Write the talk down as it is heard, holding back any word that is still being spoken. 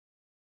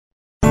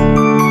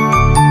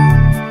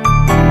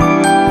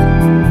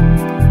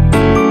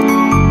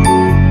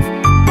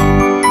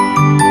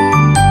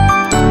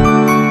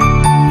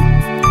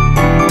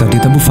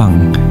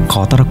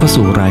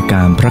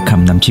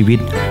นำชีวิต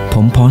ผ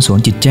มพรสวน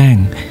จิตแจ้ง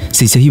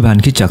ศิษยาภิบาล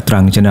คริสตจักรตรั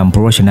งจะนำพร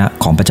ะวจนะ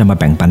ของพระเจ้ามา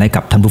แบ่งปันให้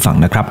กับท่านผู้ฟัง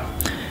นะครับ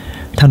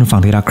ท่านผู้ฟั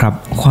งที่รักครับ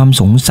ความ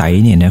สงสัย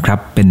เนี่ยนะครับ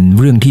เป็น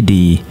เรื่องที่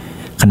ดี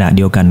ขณะเ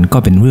ดียวกันก็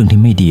เป็นเรื่องที่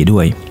ไม่ดีด้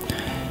วย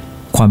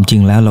ความจริ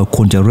งแล้วเราค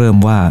วรจะเริ่ม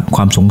ว่าค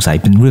วามสงสัย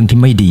เป็นเรื่องที่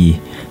ไม่ดี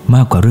ม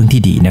ากกว่าเรื่อง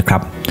ที่ดีนะครั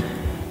บ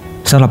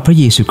สำหรับพระ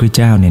เยซูคริสต์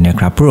เจ้าเนี่ยนะ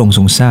ครับพระองค์ท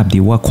รงทราบดี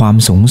ว่าความ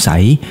สงสั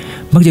ย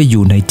มักจะอ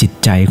ยู่ในจิต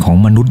ใจของ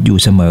มนุษย์อยู่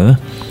เสมอ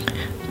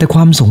แต่ค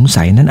วามสง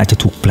สัยนั้นอาจจะ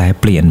ถูกแปล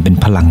เปลี่ยนเป็น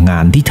พลังงา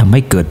นที่ทำใ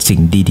ห้เกิดสิ่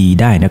งดี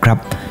ๆได้นะครับ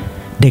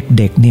เ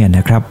ด็กๆเนี่ยน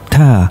ะครับ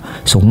ถ้า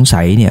สง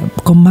สัยเนี่ย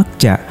ก็มัก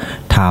จะ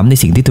ถามใน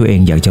สิ่งที่ตัวเอง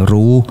อยากจะ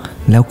รู้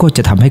แล้วก็จ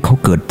ะทำให้เขา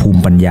เกิดภู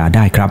มิปัญญาไ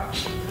ด้ครับ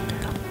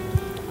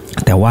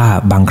แต่ว่า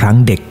บางครั้ง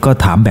เด็กก็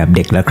ถามแบบเ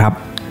ด็กแล้วครับ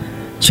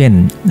เช่น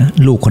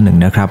ลูกคนหนึ่ง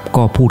นะครับ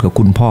ก็พูดกับ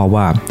คุณพ่อ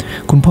ว่า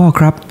คุณพ่อ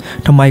ครับ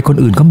ทำไมคน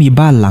อื่นเขามี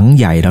บ้านหลัง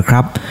ใหญ่ล่ะค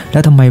รับแล้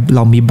วทำไมเร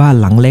ามีบ้าน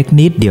หลังเล็ก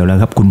นิดเดียวล่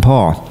ะครับคุณพ่อ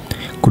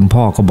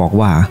ก็บอก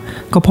ว่า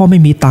ก็พ่อไม่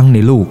มีตังค์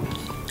นี่ลู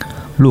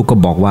กก็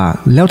บอกว่า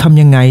แล้วท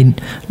ำยังไง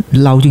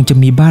เราจึงจะ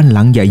มีบ้านห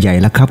ลังใหญ่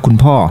ๆล่ะครับคุณ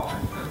พ่อ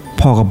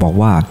ก็บอก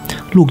ว่า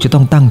ลูกจะต้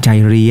องตั้งใจ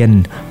เรียน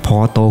พอ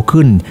โต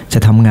ขึ้นจะ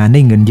ทำงานไ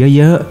ด้เงินเ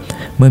ยอะ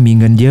ๆเมื่อมี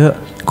เงินเยอะ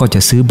ก็จะ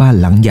ซื้อบ้าน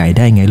หลังใหญ่ไ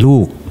ด้ไงลู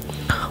ก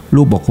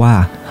บอกว่า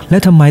แล้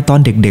วทำไมตอน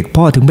เด็กๆ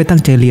พ่อถึงไม่ตั้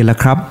งใจเรียนล่ะ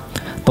ครับ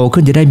โต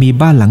ขึ้นจะได้มี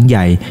บ้านหลังให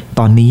ญ่ต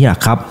อนนี้อ่ะ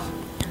ครับ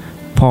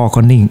พ่อก็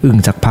นิ่งอึ้ง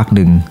สักพักห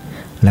นึ่ง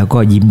แล้วก็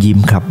ยิ้ม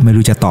ครับไม่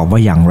รู้จะตอบว่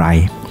าอย่างไร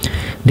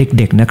เ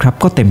ด็กๆนะครับ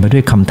ก็เต็มไปด้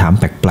วยคำถาม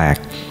แปลก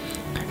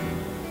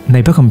ๆใน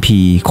พระคัมภี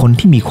ร์คน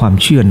ที่มีความ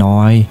เชื่อน้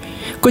อย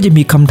ก็จะ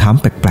มีคำถาม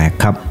แปลก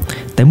ๆครับ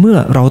แต่เมื่อ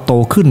เราโต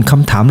ขึ้นค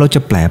ำถามเราจ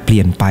ะแปลเปลี่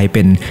ยนไปเ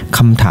ป็นค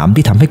ำถาม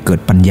ที่ทำให้เกิด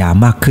ปัญญา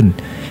มากขึ้น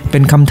เป็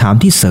นคำถาม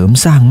ที่เสริม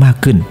สร้างมาก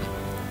ขึ้น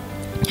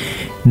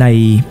ใน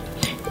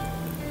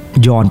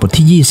ยอห์นบท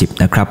ที่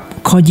20นะครับ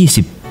ข้อ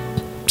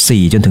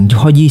24จนถึง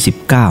ข้อ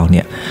29เ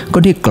นี่ยก็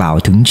ได้กล่าว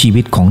ถึงชี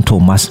วิตของโท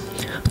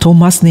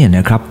มัสเนี่ยน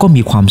ะครับก็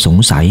มีความสง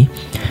สั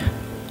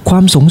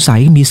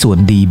ยมีส่วน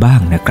ดีบ้าง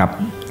นะครับ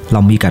เร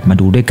ามีกันมา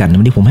ดูด้วยกัน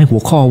วันนี้ผมให้หั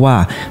วข้อว่า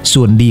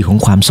ส่วนดีของ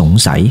ความสง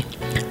สัย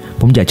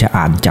ผมอยากจะ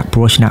อ่านจากพร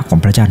ะวจนะของ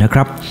พระเจ้านะค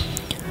รับ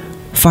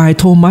ฝ่าย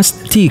โทมัส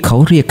ที่เขา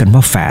เรียกกัน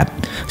ว่าแฝด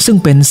ซึ่ง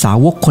เป็นสา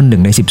วกคนหนึ่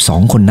งใน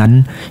12คนนั้น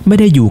ไม่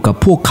ได้อยู่กับ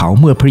พวกเขา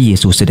เมื่อพระเย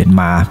ซูเสด็จ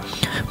มา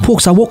พวก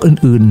สาวก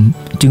อื่น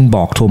ๆจึงบ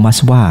อกโทมัส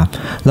ว่า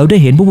เราได้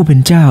เห็นพระผู้เป็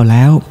นเจ้าแ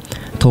ล้ว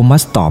โทมั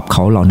สตอบเข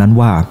าเหล่านั้น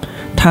ว่า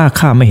ถ้า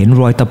ข้าไม่เห็น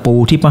รอยตะปู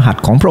ที่พระหัต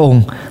ถ์ของพระอง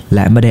ค์แล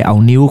ะไม่ได้เอา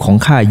นิ้วของ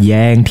ข้าแย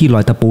งที่ร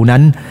อยตะปูนั้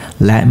น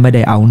และไม่ไ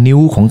ด้เอานิ้ว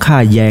ของข้า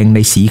แยงใน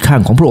สีข้า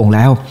งของพระองค์แ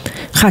ล้ว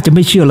ข้าจะไ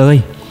ม่เชื่อเลย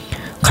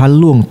คัน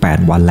ล่วง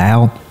8 วันแล้ว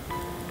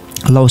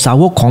เราสา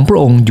วกของพระ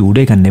องค์อยู่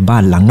ด้วยกันในบ้า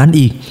นหลังนั้น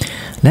อีก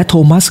และโท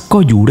มัสก็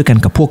อยู่ด้วยกัน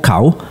กับพวกเขา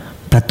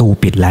ประตู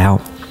ปิดแล้ว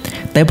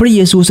แต่พระเย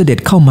ซูเสด็จ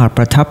เข้ามาป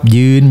ระทับ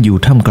ยืนอยู่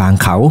ท่ามกลาง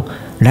เขา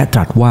และต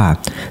รัสว่า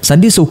สัน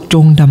ติสุขจ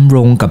งดำร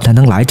งกับท่าน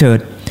ทั้งหลายเถิด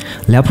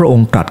แล้วพระอง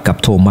ค์ตรัสกับ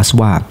โทมัส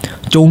ว่า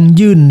จง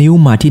ยื่นนิ้ว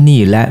มาที่นี่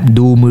และ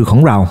ดูมือขอ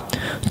งเรา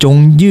จง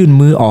ยื่น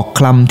มือออกค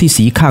ลำที่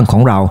สีข้างขอ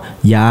งเรา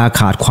อย่า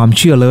ขาดความเ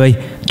ชื่อเลย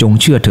จง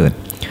เชื่อเถิด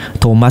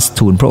โทมัส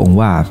ทูลพระองค์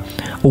ว่า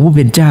โอ้ผู้เ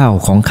ป็นเจ้า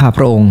ของข้าพ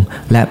ระองค์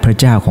และพระ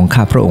เจ้าของข้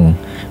าพระองค์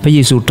พระเย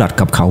ซูตรัส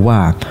กับเขาว่า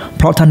เ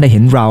พราะท่านได้เห็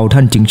นเราท่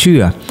านจึงเชื่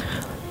อ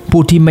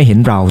ผู้ที่ไม่เห็น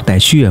เราแต่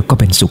เชื่อก็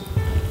เป็นสุข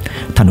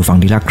ท่านผู้ฟัง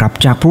ที่รักครับ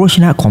จากพระวจ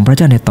นะของพระเ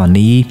จ้าในตอน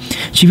นี้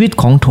ชีวิต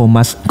ของโท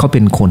มัสเขาเ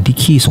ป็นคนที่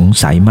ขี้สง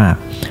สัยมาก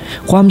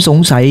ความสง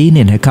สัยเ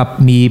นี่ยนะครับ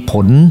มีผ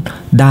ล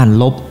ด้าน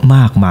ลบม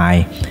ากมาย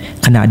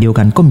ขณะเดียว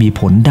กันก็มี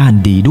ผลด้าน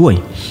ดีด้วย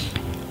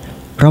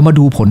เรามา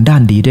ดูผลด้า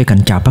นดีด้วยกัน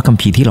จากพระคัม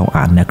ภีร์ที่เรา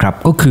อ่านนะครับ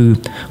ก็คือ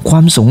ควา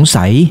มสง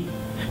สัย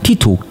ที่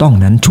ถูกต้อง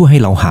นั้นช่วยให้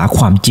เราหาค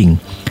วามจริง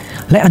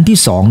และอันที่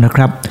2นะค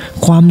รับ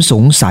ความส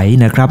งสัย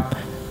นะครับ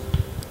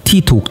ที่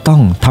ถูกต้อ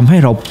งทำให้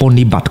เราป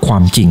ฏิบัติควา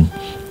มจริง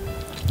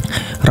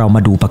เราม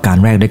าดูประการ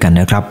แรกด้วยกัน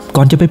นะครับก่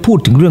อนจะไปพูด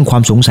ถึงเรื่องควา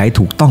มสงสัย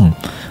ถูกต้อง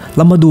เร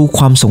ามาดูค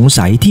วามสง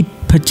สัยที่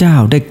พระเจ้า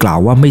ได้กล่าว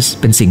ว่าไม่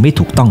เป็นสิ่งไม่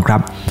ถูกต้องครั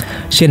บ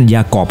เช่นย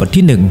ากอบบท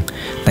ที่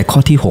1แต่ข้อ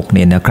ที่6เ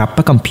นี่ยนะครับพ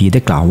ระคัมภีร์ได้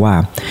กล่าวว่า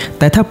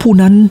แต่ถ้าผู้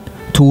นั้น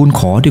ทูล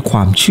ขอด้วยคว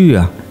ามเชื่อ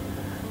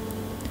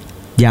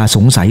อย่าส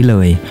งสัยเล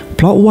ยเ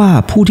พราะว่า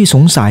ผู้ที่ส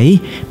งสัย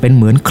เป็นเ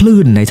หมือนคลื่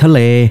นในทะเล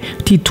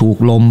ที่ถูก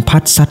ลมพั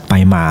ดซัดไป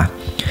มา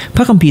พ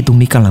ระคัมภีร์ตรง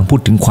นี้กำลังพูด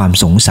ถึงความ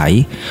สงสั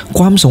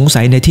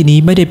ยในที่นี้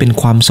ไม่ได้เป็น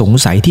ความสง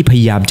สัยที่พย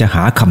ายามจะห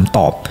าคำต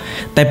อบ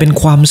แต่เป็น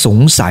ความสง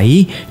สัย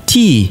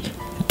ที่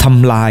ท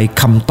ำลาย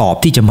คำตอบ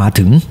ที่จะมา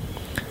ถึง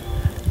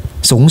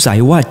สงสัย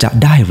ว่าจะ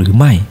ได้หรือ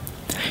ไ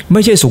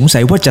ม่ใช่สงสั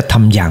ยว่าจะท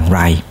ำอย่างไ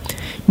ร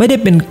ไม่ได้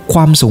เป็นคว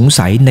ามสง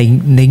สัย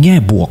ในแง่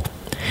บวก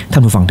ท่า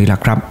นผู้ฟังที่รั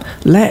กครับ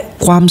และ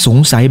ความสง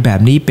สัยแบบ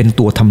นี้เป็น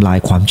ตัวทำลาย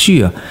ความเชื่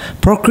อ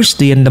เพราะคริสเ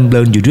ตียนดำเ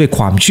นินอยู่ด้วยค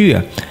วามเชื่อ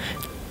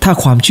ถ้า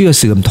ความเชื่อ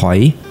เสื่อมถอย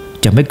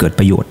จะไม่เกิด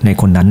ประโยชน์ใน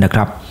คนนั้นนะค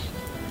รับ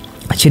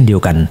เช่นเดีย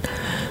วกัน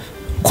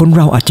คนเ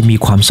ราอาจจะมี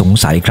ความสง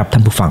สัยครับท่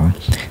านผู้ฟัง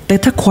แต่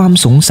ถ้าความ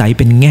สงสัยเ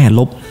ป็นแง่ล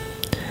บ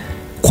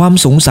ความ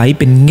สงสัย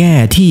เป็นแง่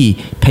ที่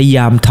พยาย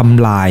ามท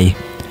ำลาย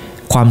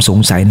ความสง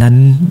สัยนั้น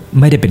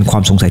ไม่ได้เป็นควา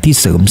มสงสัยที่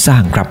เสริมสร้า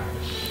งครับ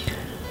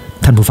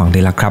ท่านผู้ฟังไ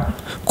ด้ละครับ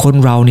คน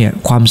เราเนี่ย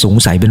ความสง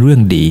สัยเป็นเรื่อ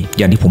งดีอ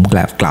ย่างที่ผม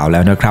กล่าวแล้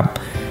วนะครับ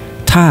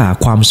ถ้า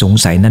ความสง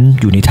สัยนั้น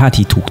อยู่ในท่า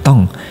ทีถูกต้อง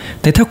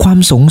แต่ถ้าความ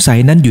สงสัย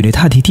นั้นอยู่ใน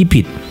ท่าทีที่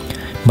ผิด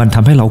มันท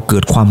ำให้เราเกิ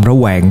ดความระ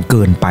แวงเ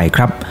กินไปค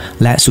รับ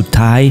และสุด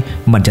ท้าย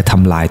มันจะท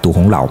ำลายตัวข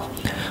องเรา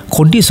ค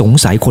นที่สง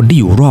สัยคนที่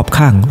อยู่รอบ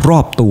ข้างรอ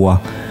บตัว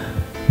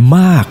ม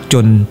ากจ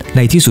นใ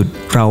นที่สุด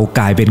เราก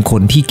ลายเป็นค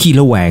นที่ขี้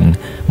ระแวง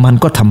มัน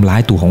ก็ทำร้า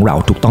ยตัวของเรา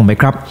ถูกต้องไหม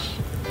ครับ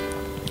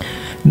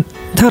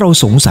ถ้าเรา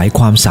สงสัย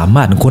ความสาม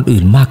ารถของคน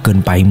อื่นมากเกิน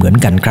ไปเหมือน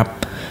กันครับ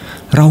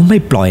เราไม่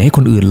ปล่อยให้ค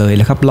นอื่นเลย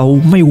นะครับเรา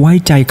ไม่ไว้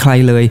ใจใคร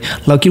เลย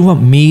เราคิดว่า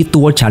มี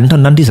ตัวฉันเท่า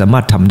นั้นที่สามา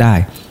รถทำได้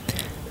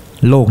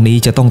โลกนี้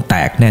จะต้องแต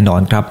กแน่นอ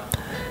นครับ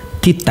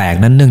ที่แตก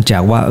นั้นเนื่องจา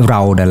กว่าเร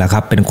าเนี่ยแหละค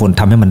รับเป็นคน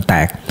ทำให้มันแต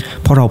ก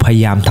เพราะเราพย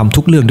ายามทำ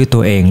ทุกเรื่องด้วยตั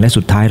วเองและ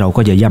สุดท้ายเรา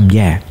ก็จะย่ำแ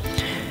ย่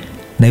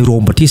ในโร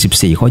มบท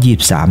ที่14ข้อ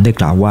23ได้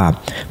กล่าวว่า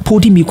ผู้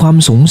ที่มีความ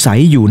สงสัย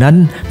อยู่นั้น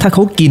ถ้าเข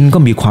ากินก็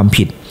มีความ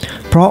ผิด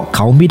เพราะเข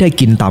าไม่ได้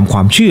กินตามคว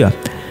ามเชื่อ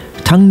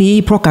ทั้งนี้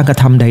เพราะการกระ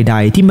ทำใด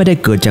ๆที่ไม่ได้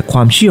เกิดจากคว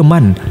ามเชื่อ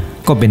มั่น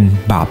ก็เป็น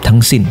บาปทั้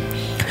งสิ้น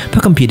พร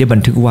ะคัมภีร์ได้บั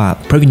นทึกว่า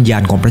พระวิญญา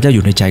ณของพระเจ้าอ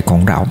ยู่ในใจขอ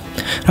งเรา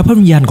และพระ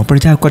วิญญาณของพร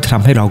ะเจ้าก็จะท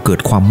ำให้เราเกิด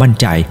ความมั่น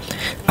ใจ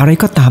อะไร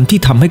ก็ตามที่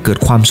ทำให้เกิด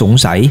ความสง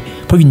สัย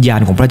พระวิญญาณ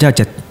ของพระเจ้า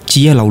จะ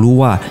ชี้ให้เรารู้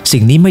ว่าสิ่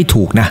งนี้ไม่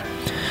ถูกนะ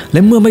และ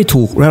เมื่อไม่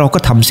ถูกแล้วเราก็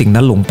ทำสิ่ง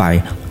นั้นลงไป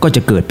ก็จ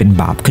ะเกิดเป็น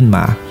บาปขึ้นม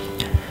า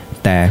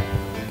แต่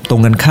ตร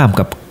งกันข้าม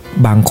กับ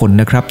บางคน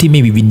นะครับที่ไ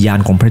ม่มีวิญญาณ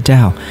ของพระเจ้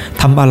า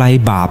ทำอะไร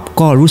บาป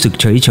ก็รู้สึก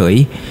เฉย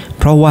ๆ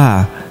เพราะว่า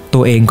ตั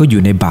วเองก็อ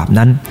ยู่ในบาป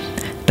นั้น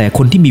แต่ค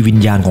นที่มีวิญ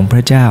ญาณของพร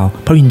ะเจ้า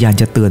พระวิญญาณ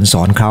จะเตือนส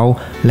อนเขา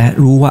และ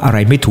รู้ว่าอะไร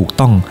ไม่ถูก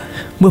ต้อง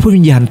เมื่อพระ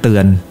วิญญาณเตื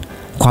อน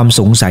ความ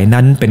สงสัย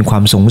นั้นเป็นควา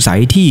มสงสัย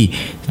ที่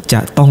จะ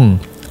ต้อง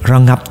ระ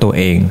งับตัว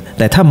เองแ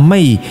ต่ถ้าไ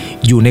ม่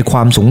อยู่ในคว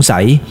ามสงสั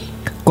ย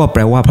ก็แป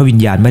ลว่าพระวิญ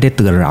ญาณไม่ได้เ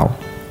ตือนเรา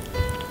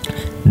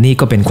นี่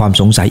ก็เป็นความ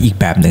สงสัยอีก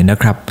แบบหนึ่งนะ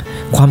ครับ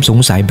ความสง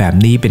สัยแบบ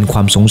นี้เป็นคว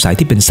ามสงสัย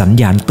ที่เป็นสัญ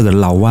ญาณเตือน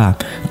เราว่า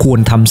ควร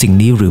ทำสิ่ง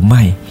นี้หรือไ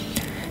ม่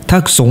ถ้า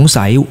สง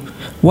สัย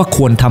ว่าค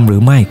วรทำหรื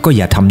อไม่ก็อ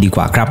ย่าทำดีก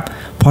ว่าครับ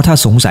เพราะถ้า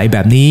สงสัยแบ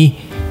บนี้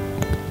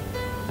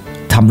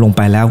ทำลงไ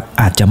ปแล้ว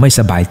อาจจะไม่ส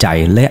บายใจ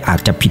และอาจ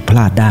จะผิดพล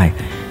าดได้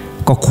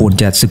ก็ควร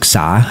จะศึกษ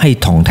าให้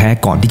ถ่องแท้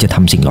ก่อนที่จะท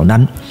ำสิ่งเหล่านั้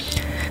น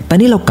แต่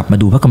นี้เรากลับมา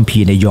ดูพระคัมภี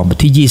ร์ในยอห์นบท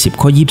ที่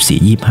20ข้อ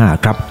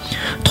24-25ครับ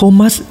โท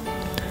มัส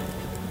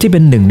ที่เป็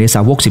นหนึ่งในส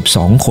าวก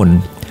12คน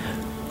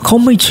เขา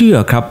ไม่เชื่อ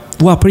ครับ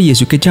ว่าพระเย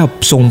ซูคริสต์เจ้า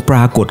ทรงปร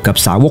ากฏกับ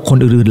สาวกคน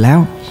อื่นๆแล้ว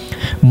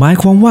หมาย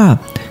ความว่า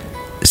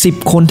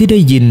10คนที่ได้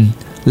ยิน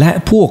และ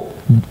พวก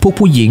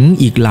ผู้หญิง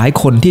อีกหลาย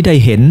คนที่ได้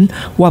เห็น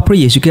ว่าพระ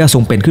เยซูคริสต์ทร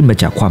งเป็นขึ้นมา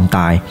จากความต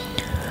าย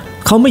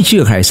เขาไม่เชื่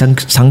อใคร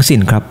ทั้งสิ้น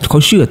ครับเขา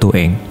เชื่อตัวเอ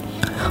ง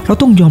เรา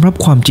ต้องยอมรับ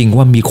ความจริง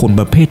ว่ามีคน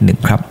ประเภทหนึ่ง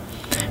ครับ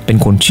เป็น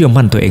คนเชื่อ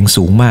มั่นตัวเอง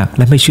สูงมากแ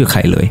ละไม่เชื่อใคร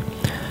เลย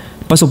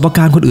ประสบก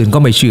ารณ์คนอื่นก็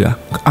ไม่เชื่อ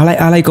อ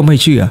ะไรก็ไม่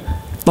เชื่อ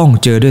ต้อง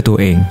เจอด้วยตัว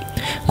เอง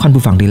ท่าน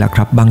ผู้ฟังดีละค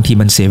รับบางที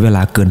มันเสียเวล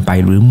าเกินไป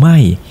หรือไม่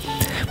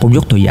ผมย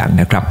กตัวอย่าง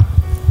นะครับ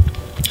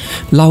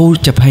เรา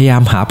จะพยายา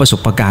มหาประส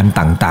บการณ์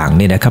ต่างๆเ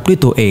นี่ยนะครับด้วย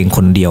ตัวเองค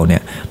นเดียวเนี่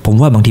ยผม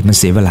ว่าบางทีมัน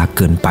เสียเวลาเ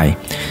กินไป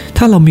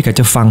ถ้าเรามีการ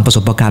จะฟังประส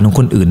บการณ์ของ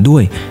คนอื่นด้ว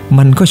ย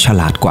มันก็ฉ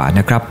ลาดกว่า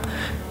นะครับ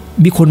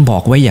มีคนบอ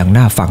กไว้อย่าง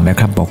น่าฟังนะ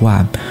ครับบอกว่า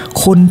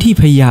คนที่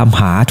พยายาม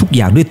หาทุกอ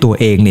ย่างด้วยตัว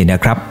เองเนี่ยน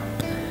ะครับ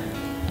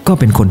ก็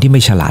เป็นคนที่ไ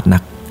ม่ฉลาดนั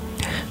ก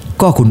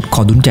ก็คุณข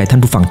อดุลใจท่า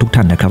นผู้ฟังทุกท่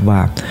านนะครับว่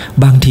า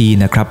บางที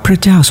นะครับพระ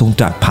เจ้าทรง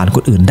ตรัสผ่านค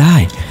นอื่นได้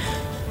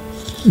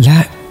และ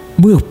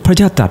เมื่อพระเ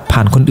จ้าตรัสผ่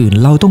านคนอื่น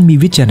เราต้องมี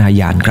วิจารณ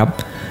ญาณครับ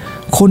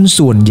คน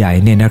ส่วนใหญ่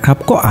เนี่ยนะครับ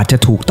ก็อาจจะ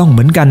ถูกต้องเห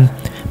มือนกัน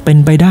เป็น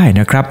ไปได้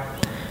นะครับ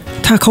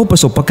ถ้าเขาปร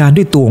ะสบการณ์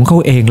ด้วยตัวของเขา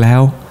เองแล้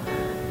ว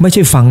ไม่ใ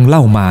ช่ฟังเล่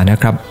ามานะ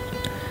ครับ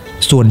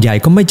ส่วนใหญ่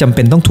ก็ไม่จำเ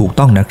ป็นต้องถูก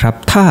ต้องนะครับ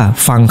ถ้า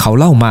ฟังเขา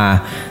เล่ามา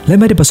และ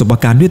ไม่ได้ประสบ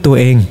การณ์ด้วยตัว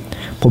เอง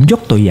ผมย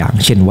กตัวอย่าง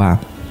เช่นว่า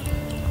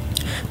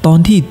ตอน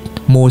ที่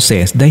โมเส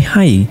สได้ใ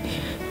ห้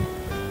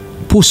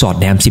ผู้สอด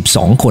แนม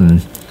12คน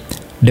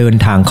เดิน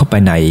ทางเข้าไป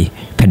ใน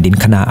แผ่นดิน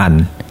คานาอัน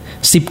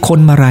10คน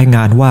มารายง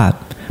านว่า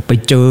ไป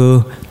เจอ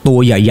ตัว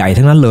ใหญ่ๆ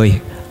ทั้งนั้นเลย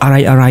อ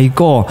ะไร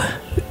ก็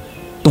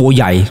ตัวใ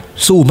หญ่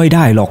สู้ไม่ไ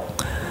ด้หรอก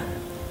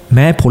แ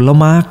ม้ผล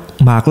ไม้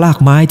หมากลาก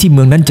ไม้ที่เ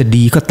มืองนั้นจะ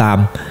ดีก็ตาม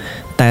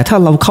แต่ถ้า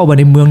เราเข้าไป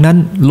ในเมืองนั้น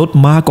รถ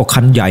ม้าก็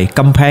คันใหญ่ก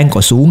ำแพง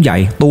ก็สูงใหญ่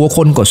ตัวค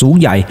นก็สูง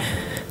ใหญ่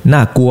น่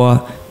ากลัว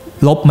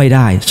ลบไม่ไ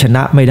ด้ชน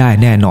ะไม่ได้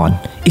แน่นอน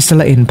อิสร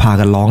าเอลพา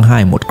กันร้องไห้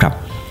หมดครับ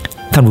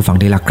ท่านผู้ฟัง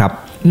ได้ละครับ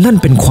นั่น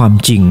เป็นความ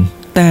จริง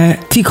แต่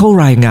ที่เขา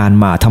รายงาน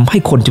มาทำให้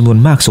คนจำนวน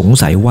มากสง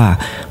สัยว่า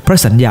พระ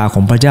สัญญาข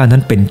องพระเจ้านั้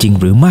นเป็นจริง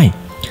หรือไม่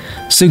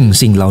ซึ่ง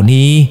สิ่งเหล่า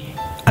นี้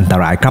อันต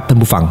รายครับท่าน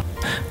ผู้ฟัง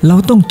เรา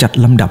ต้องจัด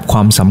ลำดับคว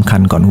ามสำคั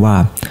ญก่อนว่า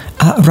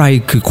อะไร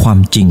คือความ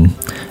จริง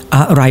อ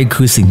ะไร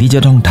คือสิ่งที่จะ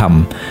ต้องท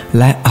ำ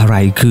และอะไร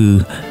คือ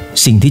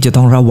สิ่งที่จะ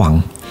ต้องระวัง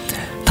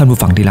ท่านผู้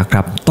ฟังที่รักค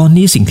รับตอน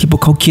นี้สิ่งที่พว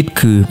กเขาคิด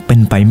คือเป็น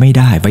ไปไม่ไ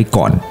ด้ไว้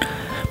ก่อน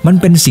มัน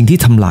เป็นสิ่งที่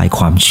ทำลายค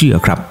วามเชื่อ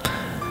ครับ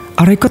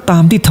อะไรก็ตา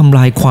มที่ทำล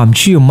ายความ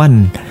เชื่อมั่น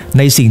ใ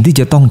นสิ่งที่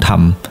จะต้องท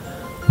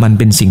ำมันเ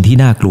ป็นสิ่งที่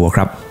น่ากลัวค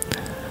รับ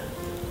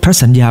พระ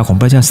สัญญาของ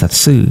พระเจ้าสัต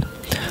ย์ซื่อ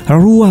เรา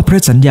รู้ว่าพระ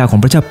สัญญาของ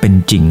พระเจ้าเป็น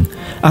จริง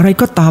อะไร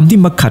ก็ตามที่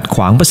มาขัดข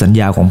วางพระสัญ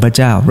ญาของพระเ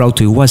จ้าเรา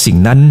ถือว่าสิ่ง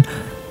นั้น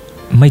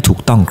ไม่ถูก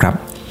ต้องครับ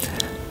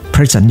พ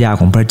ระสัญญา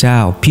ของพระเจ้า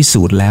พิ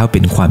สูจน์แล้วเป็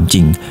นความจ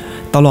ริง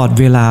ตลอด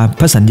เวลา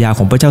พระสัญญาข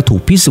องพระเจ้าถู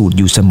กพิสูจน์อ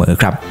ยู่เสมอ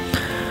ครับ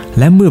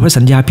และเมื่อพระ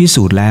สัญญาพิ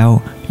สูจน์แล้ว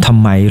ท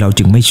ำไมเรา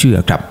จึงไม่เชื่อ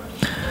ครับ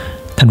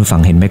ท่านผู้ฟั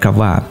งเห็นไหมครับ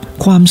ว่า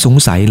ความสง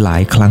สัยหลา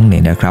ยครั้งเนี่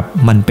ยนะครับ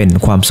มันเป็น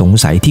ความสง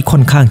สัยที่ค่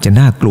อนข้างจะ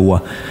น่ากลัว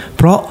เ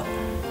พราะ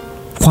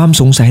ความ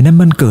สงสัยนั้น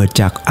มันเกิด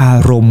จากอา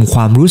รมณ์คว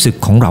ามรู้สึก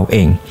ของเราเอ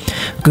ง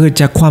เกิด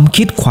จากความ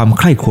คิดความใ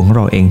คร่ครวญของเ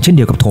ราเองเช่นเ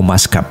ดียวกับโทมั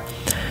สครับ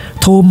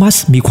โทมัส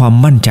มีความ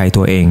มั่นใจ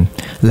ตัวเอง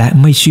และ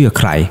ไม่เชื่อ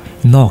ใคร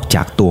นอกจ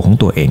ากตัวของ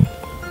ตัวเอง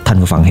ท่าน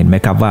ผู้ฟังเห็นไหม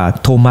ครับว่า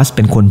โทมัสเ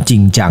ป็นคนจริ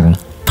งจัง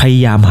พย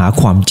ายามหา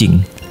ความจริง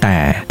แต่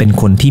เป็น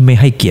คนที่ไม่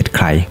ให้เกียรติใค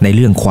รในเ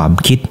รื่องความ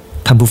คิด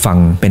ท่านผู้ฟัง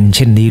เป็นเ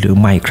ช่นนี้หรือ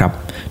ไม่ครับ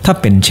ถ้า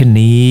เป็นเช่น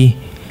นี้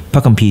พร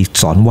ะคัมภีร์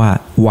สอนว่า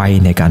ไว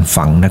ในการ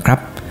ฟังนะครับ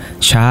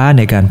ช้าใ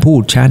นการพู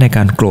ดช้าในก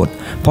ารโกรธ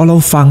พอเรา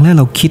ฟังแล้วเ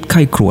ราคิดใค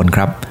ร่ครวญค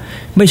รับ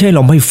ไม่ใช่เร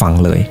าไม่ฟัง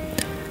เลย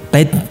แต่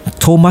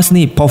โทมัส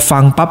นี่พอฟั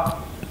งปั๊บ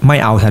ไม่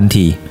เอาทัน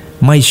ที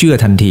ไม่เชื่อ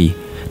ทันที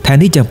แทน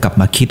ที่จะกลับ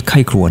มาคิดใคร่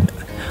ครวญ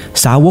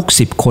สาวก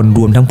10 คนร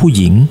วมทั้งผู้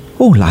หญิง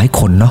หลาย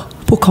คนเนาะ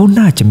พวกเขา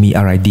น่าจะมีอ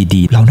ะไร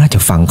ดีๆเราน่าจะ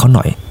ฟังเขาห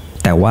น่อย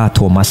แต่ว่าโท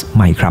มัสไ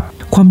ม่ครับ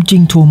ความจริ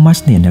งโทมัส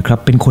เนี่ยนะครับ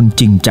เป็นคน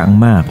จริงจัง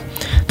มาก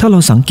ถ้าเรา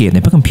สังเกตใน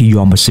พระคัมภีร์ย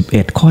อห์นบท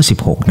11ข้อ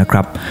16นะค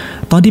รับ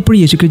ตอนที่พระ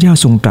เยซูคริสต์เจ้า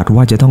ทรงตรัส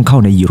ว่าจะต้องเข้า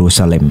ในเยรูซ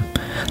าเล็ม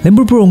และเ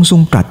มื่อพระองค์ทร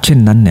งตรัสเช่น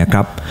นั้นเนี่ยค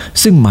รับ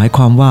ซึ่งหมายค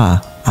วามว่า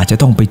อาจจะ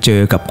ต้องไปเจ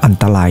อกับอัน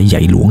ตรายให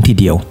ญ่หลวงที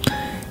เดียว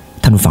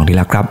ท่านผู้ฟังที่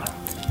รักครับ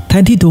แท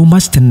นที่โทมั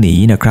สจะหนี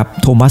นะครับ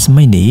โทมัสไ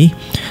ม่หนี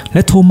แล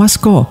ะโทมัส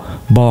ก็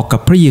บอกกับ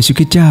พระเยซูค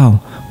ริสต์เจ้า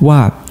ว่า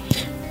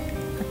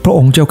พระอ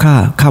งค์เจ้าข้า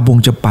พระอง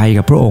ค์จะไป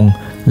กับพระองค์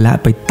และ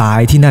ไปตาย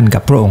ที่นั่นกั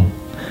บพระองค์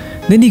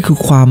นี่คือ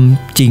ความ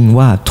จริง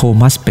ว่าโท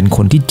มัสเป็นค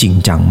นที่จริง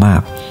จังมา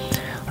ก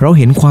เรา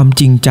เห็นความ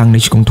จริงจังใน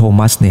ชีวิตของโท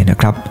มัสเนี่ยนะ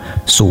ครับ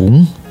สูง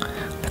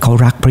เขา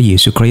รักพระเย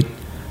ซูคริสต์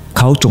เ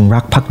ขาจงรั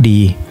กภักดี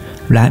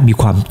และมี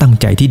ความตั้ง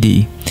ใจที่ดี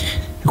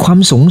ความ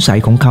สงสัย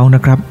ของเขาน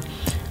ะครับ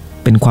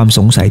เป็นความส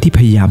งสัยที่พ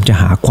ยายามจะ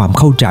หาความ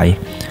เข้าใจ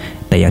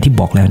แต่อย่างที่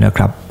บอกแล้วนะค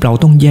รับเรา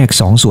ต้องแยก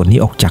2 ส่วนนี้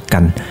ออกจากกั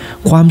น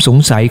ความสง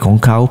สัยของ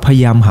เขาพย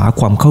ายามหา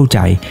ความเข้าใจ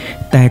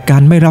แต่กา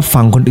รไม่รับ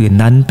ฟังคนอื่น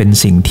นั้นเป็น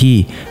สิ่งที่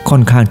ค่อ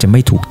นข้างจะไ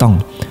ม่ถูกต้อง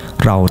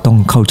เราต้อง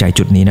เข้าใจ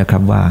จุดนี้นะครั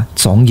บว่า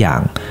2 อย่าง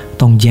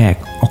ต้องแยก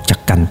ออกจาก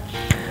กัน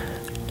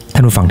ท่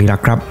านผู้ฟังที่รั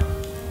กครับ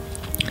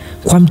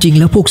ความจริง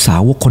แล้วพวกสา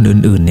วกคน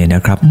อื่นๆเนี่ยน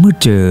ะครับเมื่อ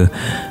เจอ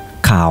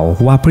ข่าว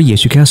ว่าพระเย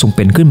ซูคริสต์ทรงเ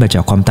ป็นขึ้นมาจ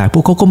ากความตายพ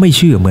วกเขาก็ไม่เ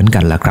ชื่อเหมือนกั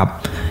นล่ะครับ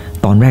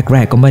ตอนแร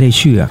กๆก็ไม่ได้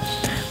เชื่อ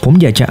ผม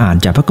อยากจะอ่าน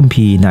จากพระคัม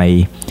ภีร์ใน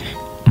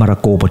มาระ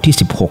โกบทที่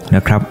16น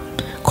ะครับ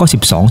ข้อ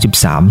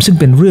 12-13 ซึ่ง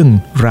เป็นเรื่อง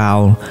ราว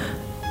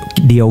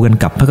เดียวกัน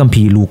กับพระคัม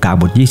ภีร์ลูกา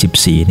บท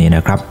24เนี่ยน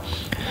ะครับ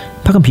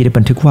พระคัมภีร์ได้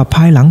บันทึกว่าภ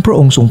ายหลังพระ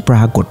องค์ทรงปร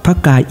ากฏพระ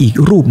กายอีก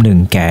รูปหนึ่ง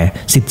แก่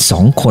ศิษย์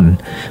2 คน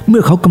เมื่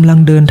อเขากำลัง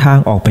เดินทาง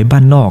ออกไปบ้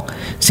านนอก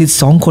ศิษย์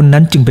2 คน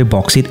นั้นจึงไปบ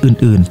อกศิษย์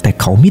อื่นๆแต่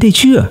เขาไม่ได้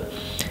เชื่อ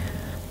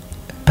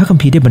พระคัม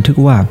ภีร์ได้บันทึก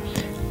ว่า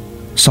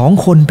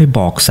2 คนไปบ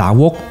อกสา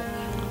ว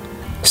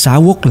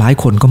กหลาย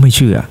คนก็ไม่เ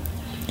ชื่อ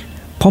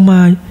พอมา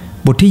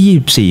บท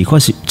ที่24ข้อ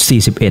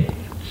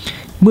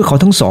41เมื่อเขา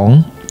ทั้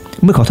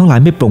งหลาย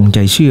ไม่ปรงใจ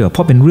เชื่อเพร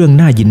าะเป็นเรื่อง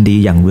น่ายินดี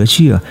อย่างเหลือเ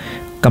ชื่อ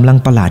กำลัง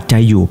ประหลาดใจ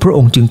อยู่พระอ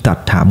งค์จึงตรัส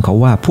ถามเขา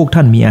ว่าพวกท่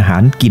านมีอาหา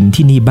รกิน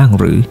ที่นี่บ้าง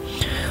หรือ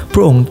พร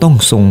ะองค์ต้อง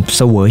ทรงเ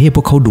สวยให้พ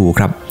วกเขาดูค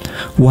รับ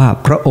ว่า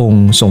พระอง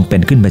ค์ทรงเป็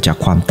นขึ้นมาจาก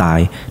ความตาย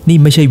นี่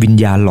ไม่ใช่วิญ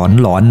ญาณห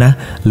ลอนนะ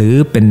หรือ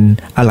เป็น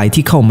อะไร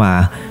ที่เข้ามา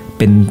เ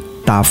ป็น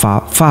ตา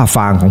ฝ้าฟ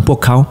างของพวก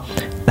เขา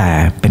แต่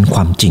เป็นค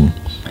วามจริง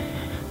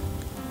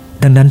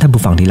ดังนั้นท่าน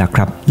ผู้ฟังที่รักค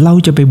รับเรา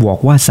จะไปบอก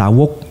ว่าสาว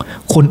ก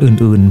คน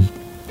อื่น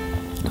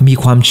ๆมี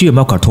ความเชื่อม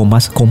ากกว่าโทมั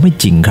สคงไม่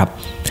จริงครับ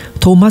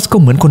โทมัสก็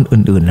เหมือนคน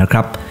อื่นๆนะค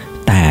รับ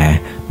แต่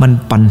มัน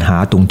ปัญหา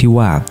ตรงที่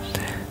ว่า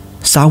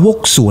สาวก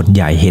ส่วนใ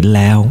หญ่เห็นแ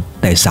ล้ว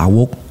แต่สาว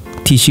ก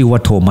ที่ชื่อว่า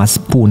โทมัส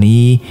ผู้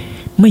นี้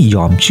ไม่ย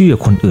อมเชื่อ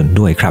คนอื่น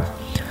ด้วยครับ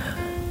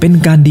เป็น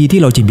การดี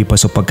ที่เราจะมีประ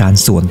สบการ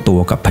ณ์ส่วนตัว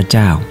กับพระเ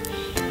จ้า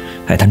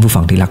แต่ท่านผู้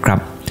ฟังที่รักครับ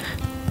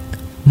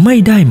ไม่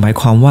ได้หมาย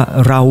ความว่า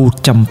เรา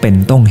จำเป็น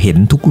ต้องเห็น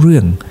ทุกเรื่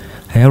อง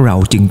และเรา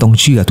จึงต้อง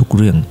เชื่อทุกเ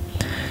รื่อง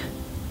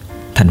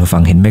ท่านผู้ฟั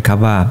งเห็นไหมครับ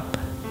ว่า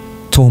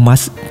โทมั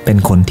สเป็น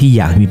คนที่อ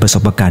ยากมีประส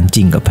บการณ์จ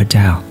ริงกับพระเ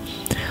จ้า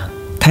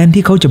แทน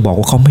ที่เขาจะบอก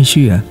ว่าเขาไม่เ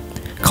ชื่อ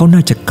เขาน่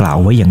าจะกล่าว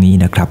ไว้อย่างนี้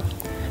นะครับ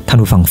ท่าน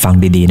ผู้ฟัง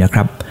ดีๆนะค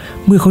รับ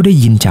เมื่อเขาได้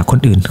ยินจากคน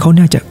อื่นเขา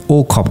น่าจะ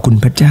ขอบคุณ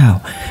พระเจ้า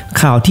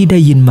ข่าวที่ได้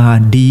ยินมา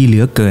ดีเหลื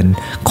อเกิน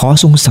ขอ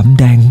ทรงสำ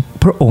แดง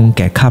พระองค์แ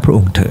ก่ข้าพระอ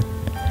งค์เถิด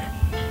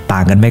ต่า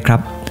งกันไหมครับ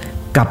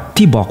กับ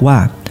ที่บอกว่า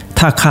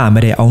ถ้าข้าไ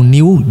ม่ได้เอา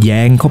นิ้วแย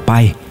งเข้าไป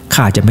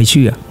ข้าจะไม่เ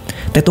ชื่อ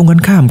แต่ตรงกั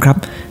นข้ามครับ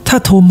ถ้า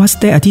โทมัส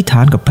ได้อธิษฐ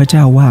านกับพระเจ้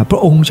าว่าพร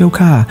ะองค์เจ้า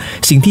ข้า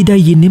สิ่งที่ได้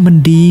ยินนี้มัน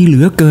ดีเห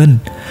ลือเกิน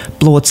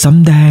โปรดส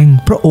ำแดง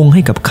พระองค์ใ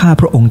ห้กับข้า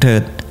พระองค์เถิ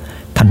ด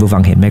ท่านผู้ฟั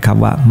งเห็นไหมครับ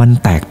ว่ามัน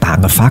แตกต่าง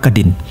กับฟ้ากับ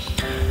ดิน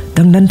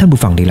ดังนั้นท่านผู้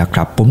ฟังดีละค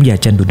รับผมอยาก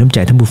จะหนุนน้ำใจ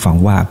ท่านผู้ฟัง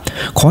ว่า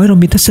ขอให้เรา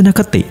มีทัศนค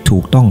ติถู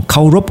กต้องเค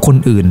ารพคน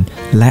อื่น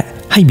และ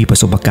ให้มีประ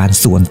สบการณ์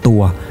ส่วนตั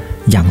ว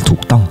อย่างถู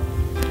กต้อง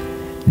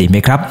ดีไหม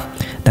ครับ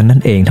ดังนั้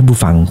นเองท่านผู้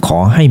ฟังขอ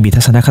ให้มี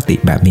ทัศนคติ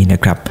แบบนี้น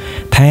ะครับ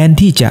แทน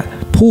ที่จะ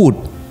พูด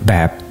แบ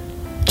บ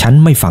ฉัน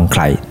ไม่ฟังใค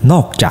รน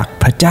อกจาก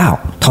พระเจ้า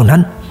เท่านั้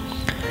น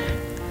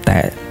แต่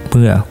เ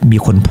มื่อมี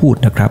คนพูด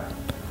นะครับ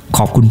ข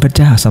อบคุณพระเ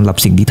จ้าสำหรับ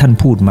สิ่งที่ท่าน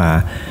พูดมา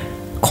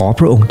ขอ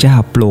พระองค์เจ้า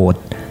โปรด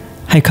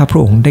ให้ข้าพร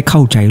ะองค์ได้เข้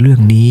าใจเรื่อ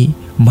งนี้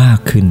มาก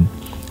ขึ้น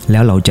แล้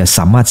วเราจะส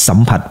ามารถสัม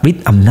ผัสฤท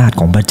ธิ์อำนาจ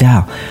ของพระเจ้า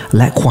แ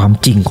ละความ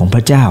จริงของพร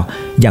ะเจ้า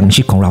อย่างชี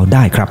วิตของเราไ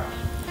ด้ครับ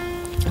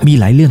มี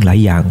หลายเรื่องหลาย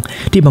อย่าง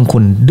ที่บางค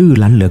นดื้อ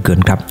รั้นเหลือเกิน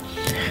ครับ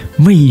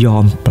ไม่ยอ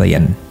มเปลี่ย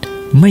น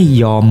ไม่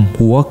ยอม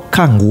หัว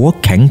ข้างหัว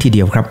แข็งทีเ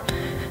ดียวครับ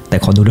แต่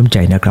ขอดูน้ำใจ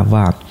นะครับ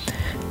ว่า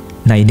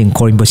ใน1 โค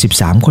รินธ์บท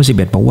 13 ข้อ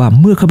 11บอกว่า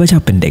เมื่อข้าพเจ้า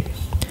เป็นเด็ก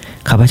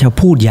ข้าพเจ้า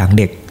พูดอย่าง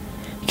เด็ก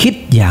คิด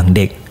อย่างเ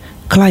ด็ก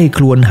ใคร่ค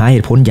รวญหาเห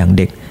ตุผลอย่าง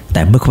เด็กแ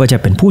ต่เมื่อข้าพเจ้า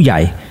เป็นผู้ใหญ่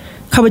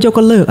ข้าพเจ้า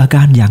ก็เลิกอาก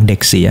ารอย่างเด็ก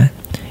เสีย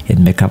เห็น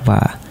ไหมครับว่า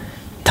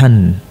ท่าน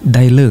ไ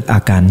ด้เลิกอ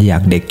าการอย่า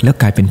งเด็กแล้ว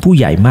กลายเป็นผู้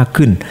ใหญ่มาก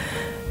ขึ้น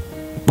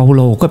เปาโ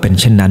ลก็เป็น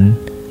เช่นนั้น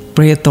เป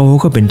โตร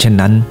ก็เป็นเช่น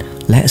นั้น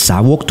และสา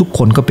วกทุกค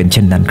นก็เป็นเ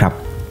ช่นนั้นครับ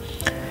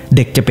เ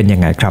ด็กจะเป็นยั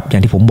งไงครับอย่า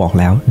งที่ผมบอก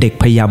แล้วเด็ก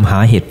พยายามหา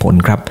เหตุผล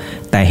ครับ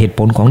แต่เหตุผ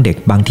ลของเด็ก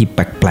บางทีแ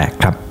ปลก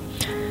ๆครับ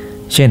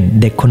เช่น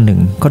เด็กคนหนึ่ง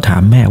ก็ถา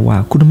มแม่ว่า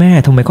คุณแม่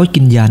ทำไมเขา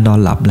กินยานอน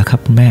หลับล่ะครั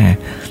บแ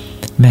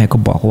ม่ก็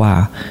บอกว่า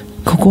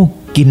เขาก็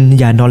กิน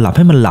ยานอนหลับใ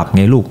ห้มันหลับไ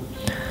งลูก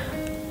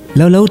แ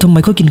ล้วทำไม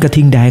เขากินกระ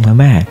ทิงแดงล่ะ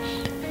แม่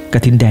กร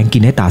ะทิงแดงกิ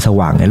นให้ตาส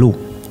ว่างไงลูก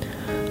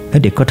แล้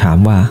วเด็กก็ถาม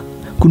ว่า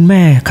คุณแ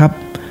ม่ครับ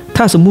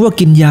ถ้าสมมุติว่า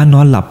กินยาน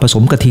อนหลับผส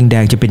มกระทิงแด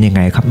งจะเป็นยังไ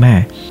งครับแม่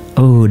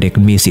เด็ก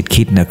มีสิทธิ์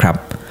คิดนะครับ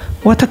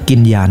ว่าถ้ากิน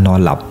ยานอน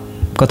หลับ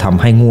ก็ท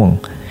ำให้ง่วง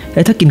แ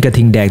ต่ถ้ากินกระ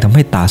ทิงแดงทำใ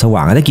ห้ตาสว่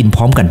างถ้ากินพ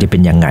ร้อมกันจะเป็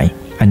นยังไง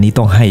อันนี้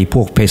ต้องให้พ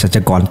วกเภสัช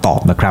กรตอบ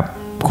นะครับ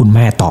คุณแ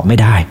ม่ตอบไม่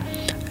ได้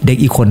เด็ก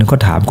อีกคนนึงก็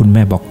ถามคุณแ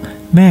ม่บอก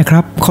แม่ครั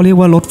บเขาเรียก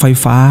ว่ารถไฟ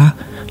ฟ้า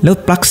แล้ว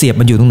ปลั๊กเสียบ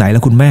มันอยู่ตรงไหนแล้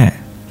วคุณแม่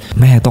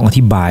ต้องอ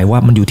ธิบายว่า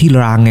มันอยู่ที่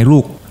รางไงลู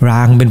กร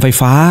างเป็นไฟ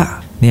ฟ้า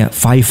เนี่ย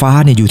ไฟฟ้า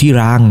เนี่ยอยู่ที่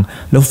ราง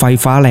แล้วไฟ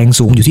ฟ้าแรง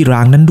สูงอยู่ที่ร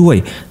างนั้นด้วย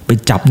ไป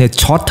จับเนี่ย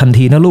ช็อตทัน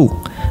ทีนะลูก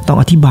ต้อง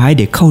อธิบายให้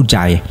เด็กเข้าใจ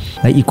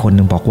และอีกคน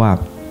นึงบอกว่า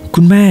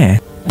คุณแม่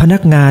พนั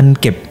กงาน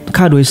เก็บ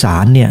ค่าโดยสา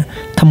รเนี่ย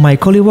ทำไม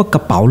เขาเรียกว่ากร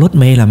ะเป๋ารถ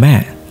เมล์ล่ะแม่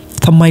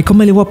ทำไมเขาไ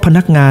ม่เรียกว่าพ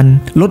นักงาน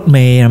รถเม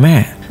ล์ล่ะแม่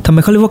ทำไม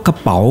เขาเรียกว่ากระ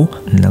เป๋า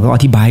แล้วก็อ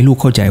ธิบายให้ลูก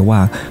เข้าใจว่า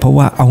เพราะ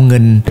ว่าเอาเงิ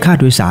นค่า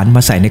โดยสารม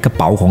าใส่ในกระเ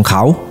ป๋าของเข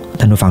า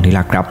ท่านผู้ฟังที่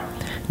รักครับ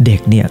เด็ก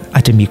เนี่ยอ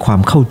าจจะมีความ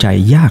เข้าใจ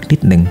ยากนิ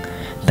ดหนึ่ง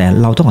แต่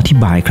เราต้องอธิ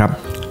บายครับ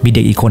มีเ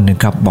ด็กอีกคนหนึ่ง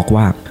ครับบอก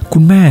ว่าคุ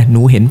ณแม่ห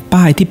นูเห็น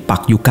ป้ายที่ปั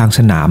กอยู่กลางส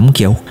นามเ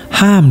ขียว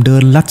ห้ามเดิ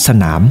นลัดส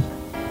นาม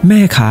แม่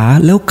ขา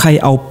แล้วใคร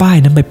เอาป้าย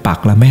นั้นไปปัก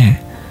ล่ะแม่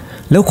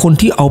แล้วคน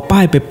ที่เอาป้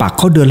ายไปปักเ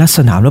ขาเดินลัดส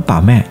นามหรือเปล่า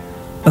แม่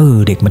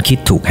เด็กมันคิด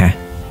ถูกฮะ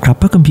ครับ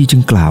พระคัมภีร์จึ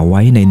งกล่าวไ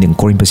ว้ใน1 โ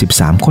ครินธ์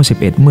 13 ข้อ 11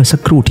เมื่อสัก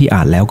ครู่ที่อ่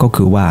านแล้วก็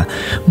คือว่า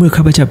เมื่อข้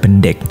าพเจ้าเป็น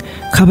เด็ก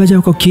ข้าพเจ้า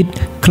ก็คิด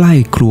ใคร่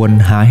ครวญ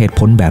หาเหตุ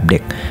ผลแบบเด็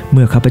กเ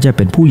มื่อข้าพเจ้าเ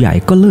ป็นผู้ใหญ่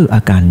ก็เลิกอ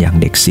าการอย่าง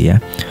เด็กเสีย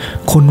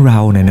คนเรา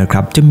เนี่ยนะค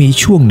รับจะมี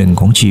ช่วงหนึ่ง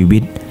ของชีวิ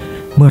ต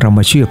เมื่อเราม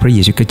าเชื่อพระเย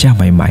ซูคริสต์เจ้า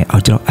ใหม่ๆอ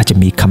าจจะ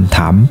มีคำถ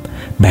าม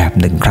แบบ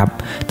หนึ่งครับ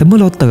แต่เมื่อ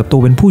เราเติบโต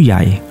เป็นผู้ให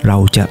ญ่เรา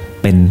จะ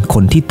เป็นค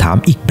นที่ถาม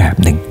อีกแบบ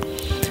หนึ่ง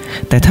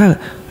แต่ถ้า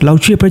เรา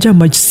เชื่อพระเจ้า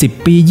มา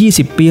10 ปี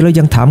20 ปีแล้ว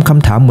ยังถามค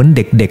ำถามเหมือนเ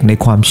ด็กๆใน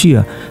ความเชื่อ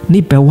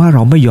นี่แปลว่าเร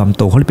าไม่ยอมโ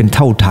ตเขาเลยเป็นเ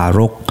ท่าทา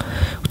ร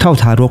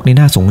กนี่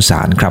น่าสงส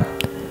ารครับ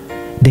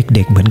เ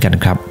ด็กๆเหมือนกัน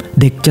ครับ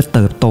เด็กจะเ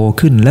ติบโต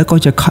ขึ้นแล้วก็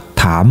จะ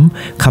ถาม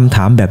คำถ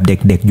ามแบบเ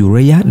ด็กๆอยู่ร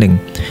ะยะหนึ่ง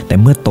แต่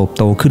เมื่อ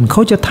โตขึ้นเข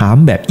าจะถาม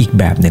แบบอีก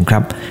แบบหนึ่งครั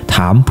บถ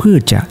ามเพื่อ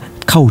จะ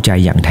เข้าใจ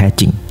อย่างแท้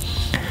จริง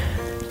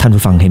ท่าน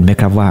ผู้ฟังเห็นไหม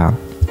ครับว่า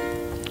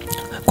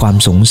ความ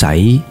สงสัย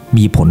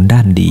มีผลด้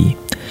านดี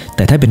แ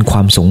ต่ถ้าเป็นคว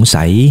ามสง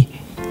สัย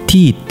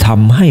ที่ท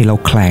ำให้เรา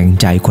แคลง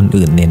ใจคน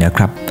อื่นเนี่ยนะค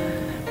รับ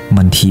บ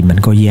างทีมัน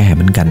ก็แย่เห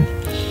มือนกัน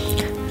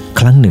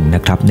ครั้งหนึ่งน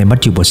ะครับในมัท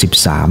ธิวบท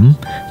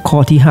 13 ข้อ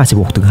ที่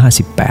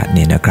 56-58 เ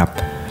นี่ยนะครับ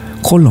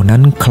คนเหล่านั้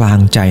นคลาง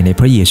ใจใน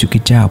พระเยซูคริ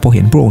สต์เจ้าเพราะเ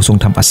ห็นพระองค์ทรง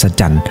ทำอัศ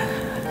จรรย์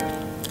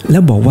แล้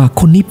วบอกว่า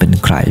คนนี้เป็น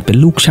ใครเป็น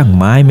ลูกช่าง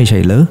ไม้ไม่ใช่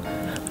เหรอ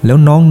แล้ว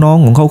น้อง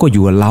ของเขาก็อ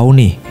ยู่กับเรา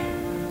นี่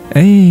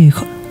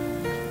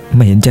ไ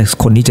ม่เห็นจะ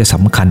คนนี้จะส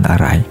ำคัญอะ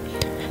ไร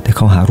แต่เข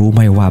าหารู้ไห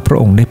มว่าพระ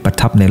องค์ได้ประ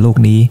ทับในโลก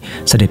นี้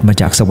เสด็จมา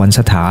จากสวรรคส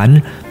ถาน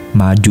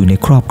มาอยู่ใน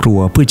ครอบครัว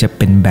เพื่อจะเ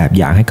ป็นแบบ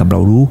อย่างให้กับเรา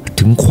รู้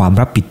ถึงความ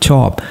รับผิดช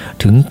อบ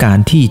ถึงการ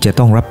ที่จะ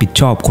ต้องรับผิด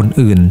ชอบคน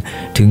อื่น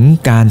ถึง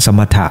การส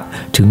มถะ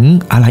ถึง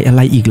อะไ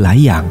รอีกหลาย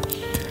อย่าง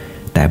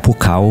แต่พวก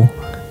เขา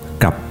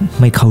กลับ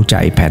ไม่เข้าใจ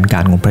แผนกา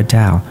รของพระเ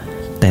จ้า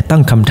แต่ตั้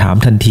งคำถาม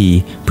ทันที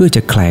เพื่อจ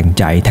ะแคลง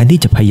ใจแทน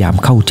ที่จะพยายาม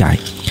เข้าใจ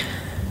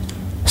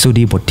สดุ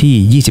ดีบท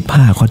ที่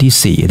25ข้อ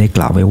ที่4ได้ก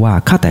ล่าวไว้ว่า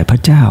ข้าแต่พร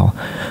ะเจ้า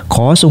ข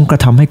อทรงกระ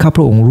ทำให้ข้าพ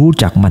ระองค์รู้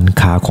จักมัน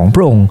คาของพ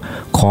ระองค์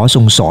ขอท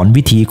รงสอน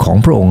วิธีของ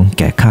พระองค์แ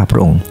ก่ข้าพร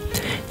ะองค์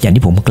อย่าง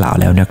ที่ผมกล่าว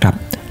แล้วนะครับ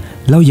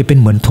เราอย่าเป็น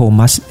เหมือนโท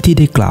มัสที่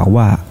ได้กล่าว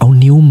ว่าเอา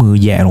นิ้วมือ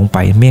แย่ลงไป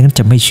ไม่งั้น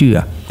จะไม่เชื่อ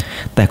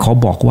แต่ขอ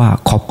บอกว่า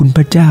ขอบคุณพ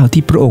ระเจ้า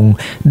ที่พระองค์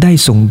ได้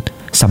ทรง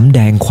สำแด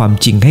งความ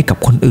จริงให้กับ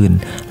คนอื่น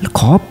และ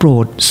ขอโปร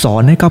ดสอ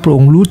นให้ข้าพระอ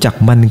งค์รู้จัก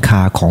มันค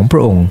าของพร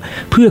ะองค์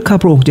เพื่อข้า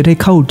พระองค์จะได้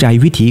เข้าใจ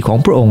วิถีของ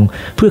พระองค์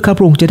เพื่อข้าพ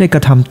ระองค์จะได้กร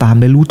ะทำตาม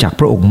และรู้จัก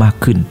พระองค์มาก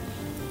ขึ้น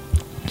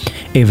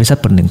เอเฟซัส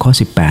บท 1 ข้อ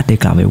 18ได้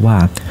กล่าวไว้ว่า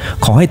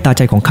ขอให้ตาใ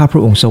จของข้าพร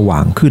ะองค์สว่า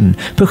งขึ้น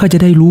เพื่อข้าจะ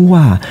ได้รู้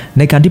ว่าใ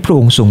นการที่พระอ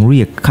งค์ทรงเรี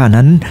ยกข้า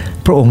นั้น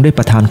พระองค์ได้ป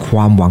ระทานคว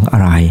ามหวังอะ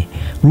ไร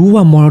รู้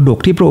ว่ามรดก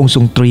ที่พระองค์ท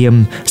รงเตรียม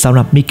สำห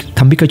รับธ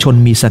รรมิกชน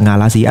มีสง่า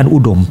ราศีอันอุ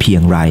ดมเพีย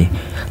งไร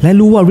และ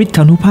รู้ว่าฤทธ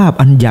านุภาพ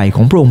อันใหญ่ข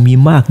องพระองค์มี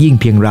มากยิ่ง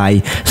เพียงไร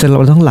สำหรับ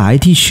เราทั้งหลาย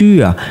ที่เชื่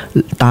อ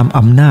ตาม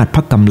อำนาจพ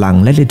ระกำลัง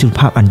และฤทธานุ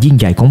ภาพอันยิ่ง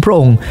ใหญ่ของพระอ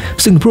งค์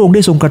ซึ่งพระองค์ไ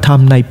ด้ทรงกระท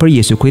ำในพระเย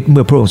ซูคริสต์เ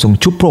มื่อพระองค์ทรง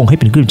ชุบพระองค์ให้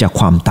เป็นขึ้นจาก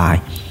ความตาย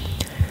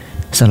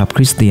สำหรับค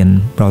ริสเตียน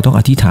เราต้อง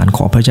อธิษฐานข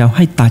อพระเจ้าใ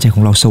ห้ตาใจข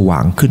องเราสว่า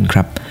งขึ้นค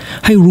รับ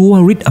ให้รู้ว่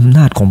าฤทธิ์อำน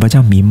าจของพระเจ้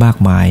ามีมาก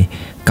มาย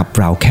กับ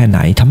เราแค่ไหน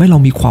ทำให้เรา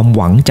มีความห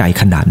วังใจ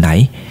ขนาดไหน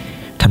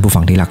ท่านผู้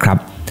ฟังที่รักครับ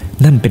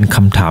นั่นเป็นค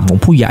ำถามของ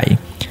ผู้ใหญ่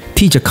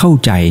ที่จะเข้า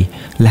ใจ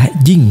และ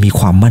ยิ่งมี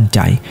ความมั่นใจ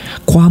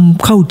ความ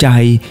เข้าใจ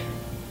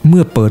เ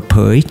มื่อเปิดเผ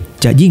ย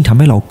จะยิ่งทำใ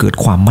ห้เราเกิด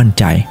ความมั่น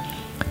ใจ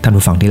ท่าน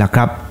ผู้ฟังที่รักค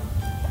รับ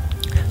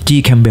G.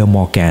 Campbell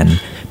Morgan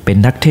เป็น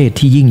นักเทศ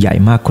ที่ยิ่งใหญ่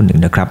มากคนหนึ่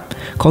งนะครับ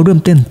เขาเริ่ม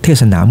ต้นเท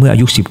ศนาเมื่ออา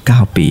ยุ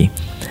19ปี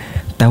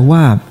แต่ว่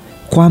า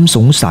ความส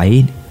งสัย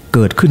เ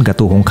กิดขึ้นกับ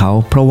ตัวของเขา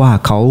เพราะว่า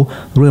เขา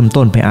เริ่ม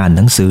ต้นไปอ่านห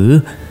นังสือ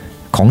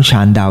ของช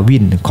าร์ลส์ ดาร์วิ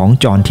นของ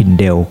จอห์น ทิน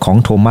เดลของ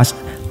โทมัส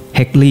เฮ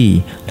กลีย์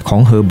ของ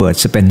เฮอร์เบิร์ต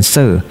สเปนเซ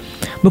อร์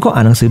เมื่อเขาอ่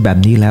านหนังสือแบบ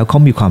นี้แล้วเขา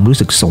มีความรู้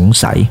สึกสง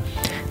สัย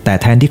แต่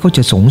แทนที่เขาจ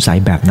ะสงสัย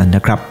แบบนั้นน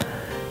ะครับ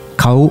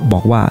เขาบอ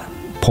กว่า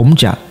ผม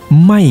จะ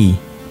ไม่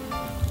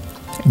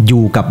อ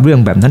ยู่กับเรื่อง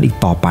แบบนั้นอีก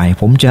ต่อไป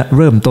ผมจะเ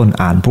ริ่มต้น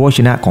อ่านพระวจ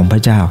นะของพร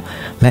ะเจ้า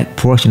และพ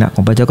ระวจนะข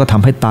องพระเจ้าก็ท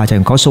ำให้ตาใจ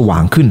ของเขาสว่า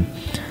งขึ้น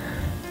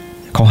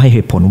เขาให้เห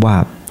ตุผลว่า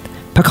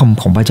พระค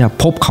ำของพระเจ้า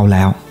พบเขาแ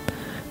ล้ว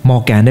มอ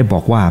ร์แกนได้บอ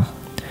กว่า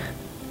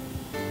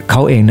เข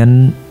าเองนั้น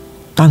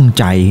ตั้ง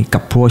ใจกั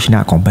บพระวจนะ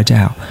ของพระเจ้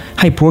า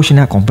ให้พระวจน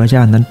ะของพระเจ้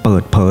านั้นเปิ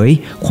ดเผย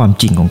ความ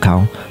จริงของเขา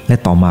และ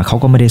ต่อมาเขา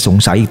ก็ไม่ได้สง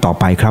สัยอีกต่อ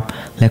ไปครับ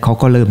และเขา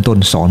ก็เริ่มต้น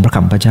สอนพระค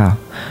ำพระเจ้า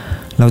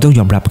เราต้องย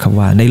อมรับครับ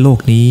ว่าในโลก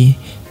นี้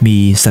มี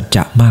สัจจ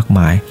ะมากม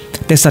าย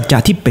แต่สัจจะ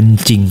ที่เป็น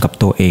จริงกับ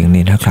ตัวเองเ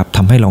นี่ยนะครับท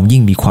ำให้เรายิ่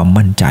งมีความ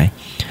มั่นใจ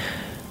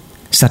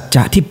สัจจ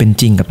ะที่เป็น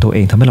จริงกับตัวเอ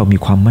งทำให้เรามี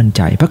ความมั่นใ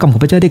จพระคำขอ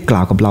งพระเจ้าได้กล่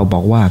าวกับเราบ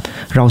อกว่า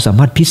เราสา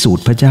มารถพิสูจ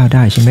น์พระเจ้าไ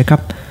ด้ใช่ไหมครั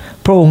บ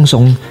พระองค์ทร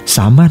งส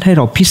ามารถให้เ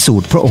ราพิสู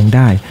จน์พระองค์ไ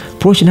ด้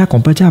พระวจนะขอ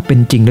งพระเจ้าเป็น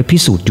จริงและพิ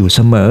สูจน์อยู่เส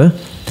มอ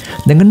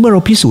ดังนั้นเมื่อเร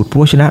าพิสูจน์พระ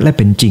วจนะและเ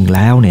ป็นจริงแ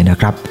ล้วเนี่ยนะ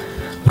ครับ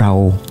เรา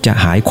จะ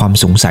หายความ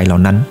สงสัยเหล่า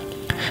นั้น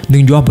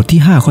1 ยอห์นบท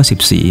ที่5ข้อ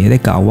14ได้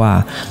กล่าวว่า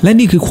และ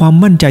นี่คือความ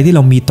มั่นใจที่เร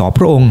ามีต่อพ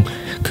ระองค์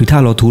คือถ้า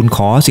เราทูลข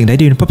อสิ่งใด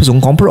ในพระประสง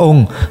ค์ของพระอง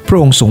ค์พระ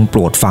องค์ทรงโปร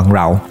ดฟังเ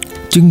รา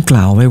จึงก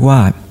ล่าวไว้ว่า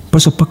ปร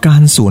ะสบการ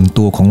ณ์ส่วน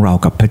ตัวของเรา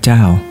กับพระเจ้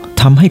า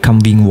ทำให้ค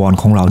ำวิงวอน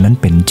ของเรานั้น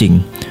เป็นจริง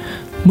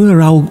เมื่อ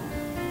เรา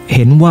เ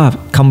ห็นว่า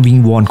คำวิง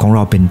วอนของเร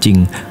าเป็นจริง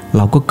เ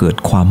ราก็เกิด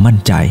ความมั่น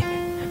ใจ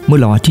เมื่อ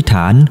เราอธิษฐ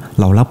าน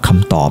เรารับค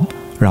ำตอบ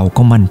เรา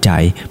ก็มั่นใจ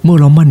เมื่อ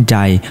เรามั่นใจ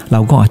เร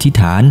าก็อธิษ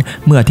ฐาน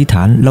เมื่ออธิษฐ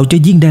านเราจะ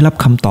ยิ่งได้รับ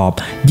คำตอบ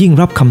ยิ่ง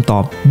รับคำตอ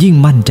บยิ่ง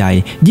มั่นใจ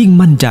ยิ่ง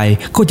มั่นใจ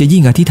ก็จะยิ่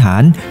งอธิษฐา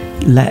น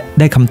และ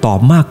ได้คำตอบ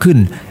มากขึ้น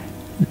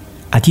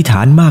อธิษฐ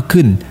านมาก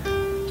ขึ้น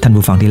ท่าน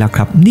ผู้ฟังที่รักค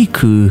รับนี่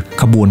คือ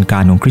ขบวนกา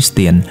รของคริสเ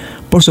ตียน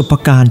ประสบ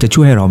การณ์จะช่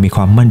วยให้เรามีค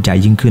วามมั่นใจ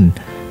ยิ่งขึ้น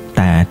แ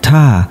ต่ถ้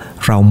า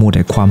เรามัวแ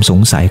ต่ความสง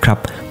สัยครับ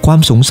ความ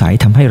สงสัย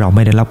ทำให้เราไ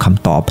ม่ได้รับค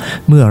ำตอบ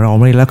เมื่อเรา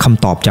ไม่ได้รับค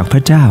ำตอบจากพร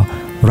ะเจ้า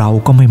เรา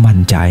ก็ไม่มั่น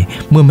ใจ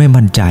เมื่อไม่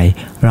มั่นใจ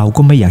เรา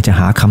ก็ไม่อยากจะ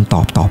หาคำต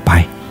อบต่อไป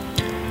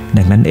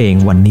ดังนั้นเอง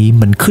วันนี้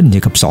มันขึ้นอ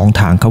ยู่กับ2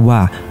ทางครับว่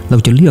าเรา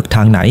จะเลือกท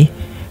างไหน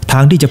ทา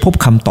งที่จะพบ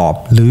คำตอบ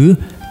หรือ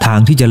ทาง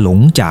ที่จะหลง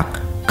จาก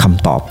ค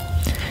ำตอบ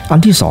อัน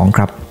ที่2ค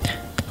รับ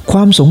คว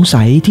ามสง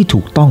สัยที่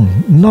ถูกต้อง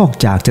นอก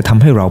จากจะท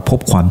ำให้เราพบ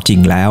ความจริง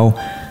แล้ว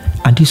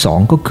อันที่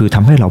2ก็คือท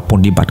ำให้เราป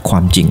ฏิบัติควา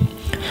มจริง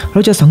เร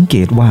าจะสังเก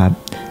ตว่า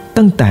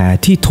ตั้งแต่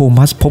ที่โท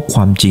มัสพบค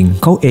วามจริง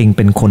เขาเองเ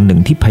ป็นคนหนึ่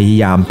งที่พยา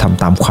ยามท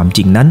ำตามความจ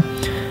ริงนั้น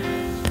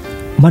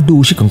มาดู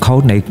ชีวิตของเขา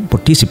ในบ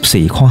ท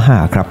ที่14ข้อ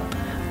5ครับ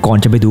ก่อน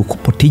จะไปดู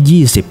บท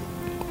ที่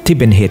20ที่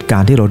เป็นเหตุกา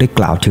รณ์ที่เราได้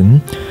กล่าวถึง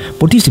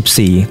บท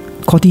ที่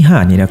14ข้อที่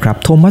5นี่นะครับ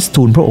โทมัส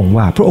ทูลพระองค์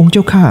ว่าพระองค์เ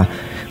จ้าข้า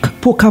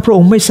พวกข้าพระอ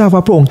งค์ไม่ทราบว่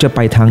าพระองค์จะไป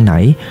ทางไหน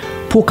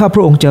พวกข้าพร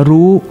ะองค์จะ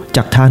รู้จ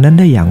ากทางนั้น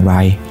ได้อย่างไร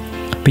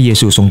พระเย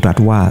ซูทรงตรัส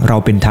ว่าเรา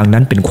เป็นทางนั้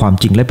นเป็นความ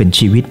จริงและเป็น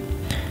ชีวิต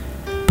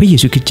พระเย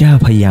ซูคริสต์เจ้า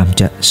พยายาม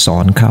จะสอ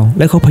นเขาแ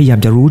ละเขาพยายาม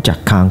จะรู้จัก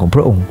ทางของพ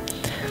ระองค์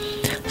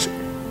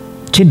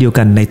เช่นเดียว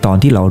กันในตอน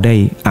ที่เราได้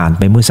อ่านไ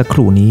ปเมื่อสักค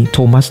รู่นี้โท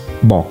มัส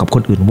บอกกับค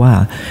นอื่นว่า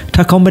ถ้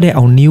าเขาไม่ได้เอ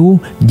านิ้ว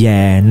แ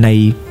ย่ใน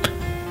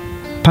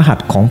พระหัต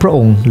ถ์ของพระอ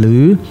งค์หรื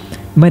อ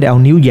ไม่ได้เอา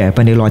นิ้วแย่ไป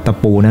ในรอยตะ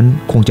ปูนั้น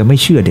คงจะไม่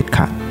เชื่อเด็ดข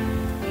าด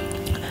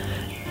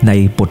ใน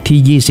บท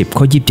ที่20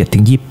ข้อ27ถึ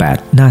ง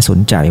28น่าสน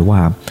ใจว่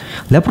า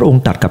และพระอง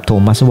ค์ตรัสกับโท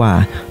มัสว่า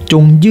จ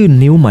งยื่น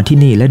นิ้วมาที่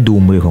นี่และดู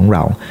มือของเร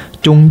า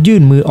จงยื่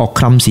นมือออก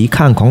คลำสี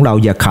ข้างของเรา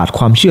อย่าขาดค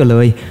วามเชื่อเล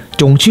ย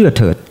จงเชื่อ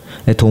เถิด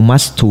และโทมั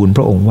สทูลพ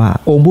ระองค์ว่า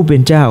องค์ผู้เป็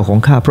นเจ้าของ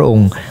ข้าพระอง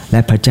ค์และ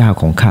พระเจ้า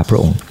ของข้าพระ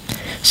องค์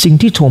สิ่ง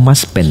ที่โทมัส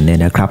เป็นเนี่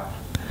ยนะครับ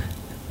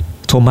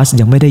โทมัส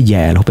ยังไม่ได้แ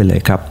ย่ลงไปเลย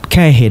ครับแ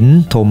ค่เห็น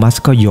โทมัส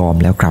ก็ยอม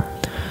แล้วครับ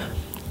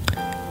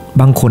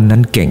บางคนนั้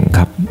นเก่งค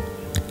รับ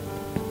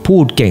พู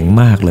ดเก่ง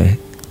มากเลย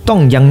ต้อ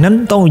งอย่างนั้น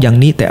ต้องอย่าง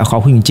นี้แต่เอาเขา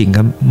จริงๆค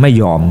รับไม่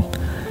ยอม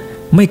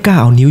ไม่กล้า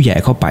เอานิ้วแหย่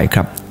เข้าไปค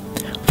รับ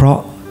เพราะ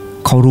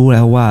เขารู้แ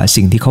ล้วว่า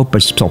สิ่งที่เขาปร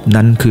ะสบ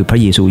นั้นคือพระ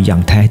เยซูอย่า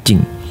งแท้จริง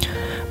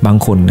บาง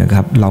คนนะค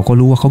รับเราก็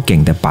รู้ว่าเขาเก่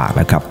งแต่ปาก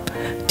นะครับ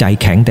ใจ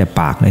แข็งแต่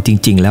ปากนะจ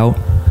ริงๆแล้ว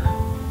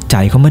ใจ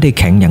เขาไม่ได้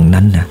แข็งอย่าง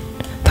นั้นนะ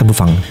ท่านผู้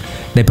ฟัง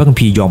ในพระคัม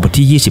ภีร์ยอห์นบท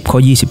ที่20ข้อ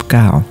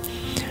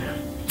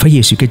29พระเย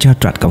ซูคริสต์เจ้า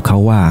ตรัสกับเขา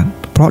ว่า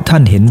เพราะท่า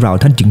นเห็นเรา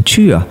ท่านจึงเ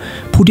ชื่อ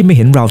ผู้ที่ไม่เ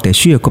ห็นเราแต่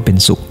เชื่อก็เป็น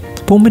สุข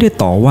พระองค์ไม่ได้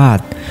ต่อว่า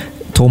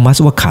โทมัส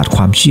ว่าขาดค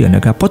วามเชื่อน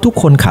ะครับเพราะทุก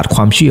คนขาดคว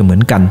ามเชื่อเหมือ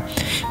นกัน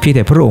เพียงแ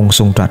ต่พระองค์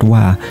ทรงตรัสว่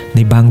าใน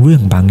บางเรื่อ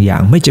งบางอย่า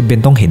งไม่จำเป็น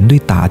ต้องเห็นด้ว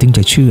ยตาถึงจ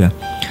ะเชื่อ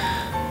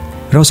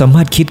เราสาม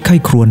ารถคิดใคร่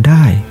ครวญไ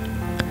ด้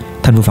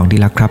ท่านผู้ฟังที่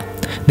รักครับ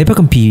ในพระ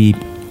คัมภีร์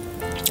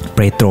เป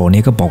โตรเ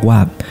นี่ยก็บอกว่า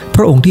พ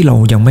ระองค์ที่เรา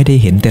ยังไม่ได้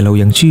เห็นแต่เรา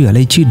ยังเชื่อแล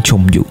ะชื่นช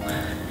มอยู่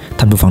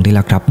ท่านผู้ฟังที่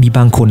รักครับมีบ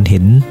างคนเห็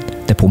น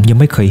แต่ผมยัง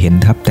ไม่เคยเห็น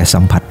ครับแต่สั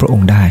มผัสพระอง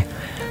ค์ได้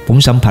ผม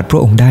สัมผัสพระ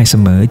องค์ได้เส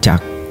มอจาก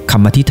ค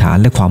ำอธิษฐาน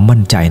และความมั่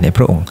นใจในพ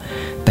ระองค์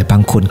แต่บา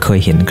งคนเคย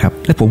เห็นครับ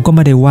และผมก็ไ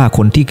ม่ได้ว่าค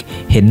นที่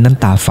เห็นนั้น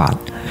ตาฝาด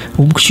ผ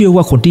มเชื่อ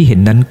ว่าคนที่เห็น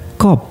นั้น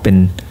ก็เป็น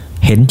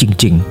เห็นจ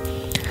ริง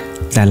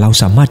ๆแต่เรา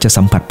สามารถจะ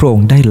สัมผัสพระอง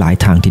ค์ได้หลาย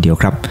ทางทีเดียว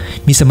ครับ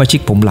มีสมาชิก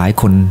ผมหลาย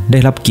คนได้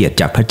รับเกียรติ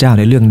จากพระเจ้าใ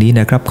นเรื่องนี้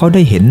นะครับเขาไ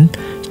ด้เห็น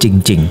จ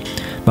ริง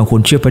ๆบางคน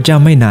เชื่อพระเจ้า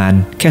ไม่นาน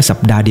แค่สัป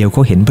ดาห์เดียวเข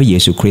าเห็นพระเย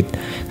ซูคริสต์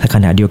แต่ข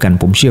ณะเดียวกัน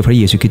ผมเชื่อพระ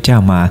เยซูคริสต์เจ้า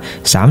มา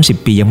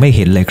30ปียังไม่เ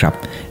ห็นเลยครับ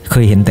เค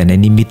ยเห็นแต่ใน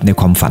นิมิตใน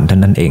ความฝันเท่า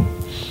นั้นเอง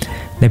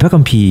ในพระคั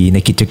มภีร์ใน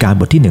กิจการ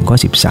บทที่1ข้อ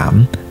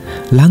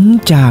13หลัง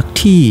จาก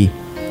ที่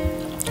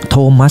โท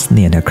มัสเ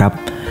นี่ยนะครับ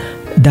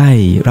ได้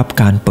รับ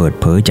การเปิด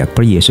เผยจากพ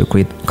ระเยซูค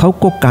ริสต์เขา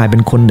ก็กลายเป็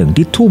นคนหนึ่ง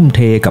ที่ทุ่มเท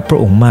กับพระ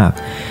องค์มาก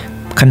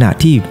ขณะ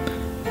ที่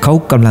เขา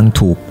กำลัง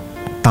ถูก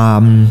ตา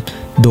ม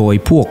โดย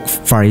พวก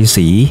ฟาริ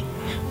สี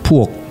พ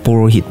วกปุโ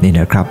รหิตเนี่ย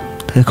นะครับ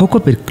เขาก็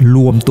ไปร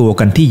วมตัว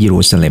กันที่เย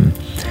รูซาเล็ม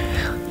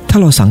ถ้า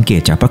เราสังเก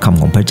ตจากพระค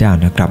ำของพระเจ้า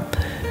นะครับ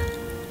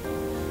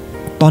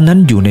ตอนนั้น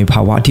อยู่ในภ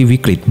าวะที่วิ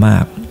กฤตมา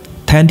ก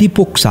แทนที่พ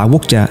วกสาว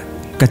กจะ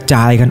กระจ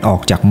ายกันออ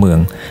กจากเมือง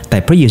แต่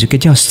พระเยซูคริส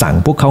ต์เจ้าสั่ง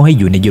พวกเขาให้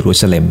อยู่ในเยรู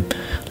ซาเล็ม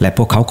และพ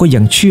วกเขาก็ยั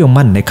งเชื่อ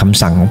มั่นในค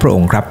ำสั่งของพระอ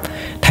งค์ครับ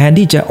แทน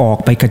ที่จะออก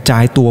ไปกระจา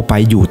ยตัวไป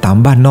อยู่ตาม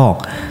บ้านนอก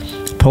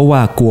เพราะว่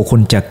ากลัวค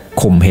นจะ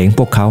ข่มเหง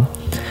พวกเขา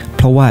เ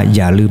พราะว่าอ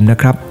ย่าลืมนะ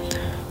ครับ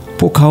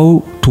พวกเขา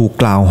ถูก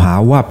กล่าวหา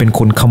ว่าเป็นค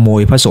นขโม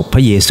ยพระศพพร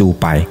ะเยซู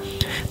ไป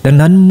ดัง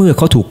นั้นเมื่อเ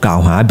ขาถูกกล่าว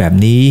หาแบบ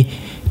นี้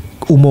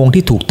อุโมงค์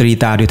ที่ถูกตรี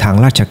ตาโดยทาง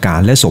ราชการ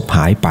และศพห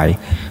ายไป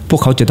พว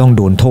กเขาจะต้องโ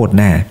ดนโทษ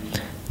แน่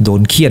โด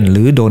นเฆี่ยนห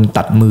รือโดน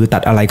ตัดมือตั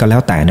ดอะไรก็แล้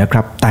วแต่นะค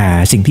รับแต่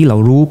สิ่งที่เรา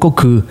รู้ก็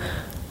คือ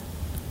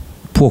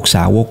พวกส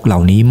าวกเหล่า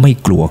นี้ไม่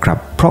กลัวครับ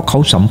เพราะเขา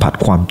สัมผัส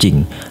ความจริง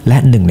และ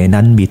หนึ่งใน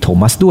นั้นมีโท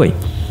มัสด้วย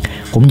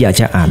ผมอยาก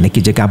จะอ่านใน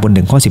กิจการบท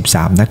1ข้อ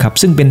13นะครับ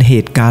ซึ่งเป็นเห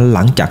ตุการณ์ห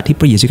ลังจากที่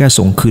พระเยซูคริสต์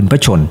ทรงคืนพร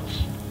ะชน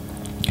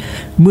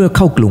เมื่อเ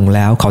ข้ากรุงแ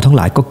ล้วเขาทั้งห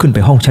ลายก็ขึ้นไป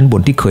ห้องชั้นบ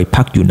นที่เคย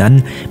พักอยู่นั้น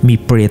มี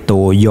เปโตร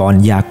ยอห์น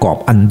ยากอบ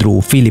อันดรู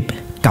ฟิลิป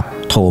กับ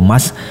โทมั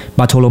สบ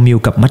าโทโลมิว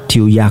กับมัท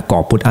ธิวยากอ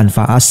บบุตรอัลฟ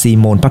าอัสซี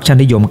โมนพรรคชาติ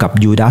นิยมกับ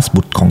ยูดาส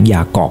บุตรของย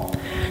ากอบ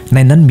ใน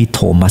นั้นมีโท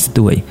มัส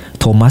ด้วย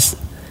โทมัส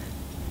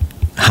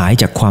หาย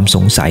จากความส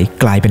งสัย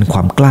กลายเป็นคว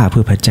ามกล้าเ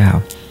พื่อพระเจ้า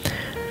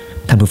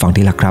ท่านผู้ฟัง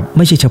ที่รักครับไ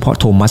ม่ใช่เฉพาะ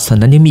โทมัสเท่า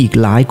นั้นยังมีอีก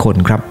หลายคน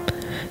ครับ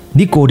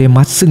นิโคเด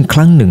มัสซึ่งค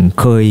รั้งหนึ่ง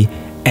เคย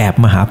แอบ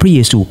มาหาพระเย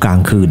ซูกลา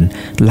งคืน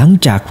หลัง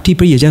จากที่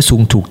พระเยซูทร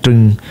งถูกตรึ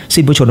ง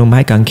สิ้นพระชนม์ลงไม้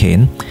กางเขน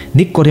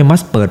นิโคเดมั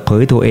สเปิดเผ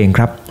ยตัวเองค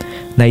รับ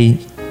ใน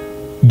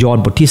ยอห์น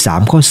บทที่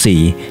3ข้อ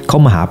4เขา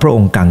มาหาพระอ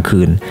งค์กลาง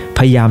คืนพ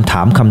ยายามถ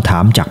ามคำถา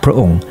มจากพระ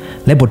องค์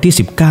และบทที่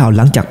19ห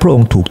ลังจากพระอ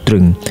งค์ถูกตรึ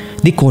ง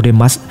นิโคเด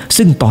มัส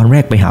ซึ่งตอนแร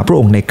กไปหาพระ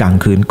องค์ในกลาง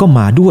คืนก็ม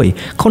าด้วย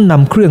เขาน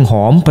ำเครื่องห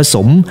อมผส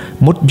ม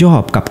มดยอ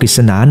บกับกฤษ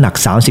ณาหนัก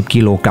30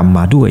กิโลกรัมม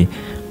าด้วย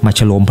มา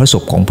ฉลองพระศ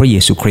พของพระเย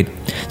ซูคริสต์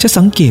จะ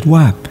สังเกต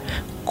ว่า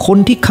คน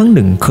ที่ครั้งห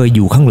นึ่งเคยอ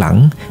ยู่ข้างหลัง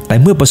แต่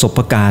เมื่อประสบ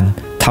การณ์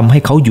ทำให้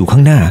เขาอยู่ข้า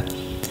งหน้า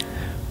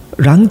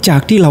หลังจา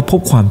กที่เราพบ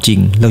ความจริง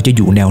เราจะอ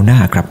ยู่แนวหน้า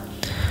ครับ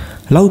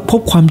เราพ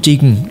บความจริง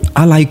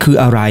อะไรคือ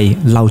อะไร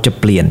เราจะ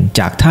เปลี่ยน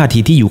จากท่าที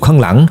ที่อยู่ข้าง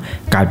หลัง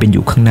กลายเป็นอ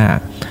ยู่ข้างหน้า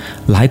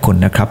หลายคน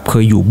นะครับเค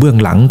ยอยู่เบื้อง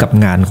หลังกับ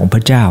งานของพร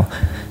ะเจ้า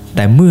แ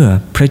ต่เมื่อ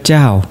พระเ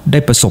จ้าได้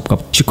ประสบกับ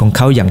ชีวิตของเ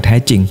ขาอย่างแท้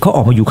จริงเขาอ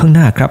อกมาอยู่ข้างห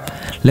น้าครับ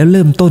แล้วเ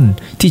ริ่มต้น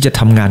ที่จะ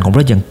ทำงานของพ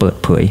ระอย่างเปิด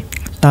เผย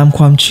ตามค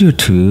วามเชื่อ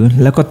ถือ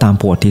และก็ตาม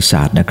ประวัติศ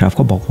าสตร์นะครับเข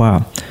าบอกว่า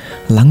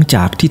หลังจ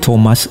ากที่โท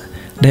มัส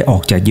ได้ออ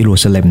กจากเยรู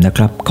ซาเล็มนะค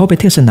รับเขาไป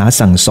เทศนา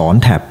สั่งสอน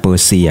แถบเปอ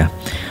ร์เซีย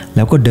แ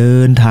ล้วก็เดิ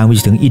นทางไป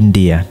ถึงอินเ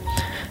ดีย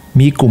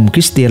มีกลุ่มค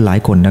ริสเตียนหลาย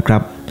คนนะครั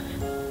บ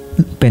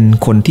เป็น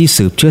คนที่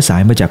สืบเชื้อสา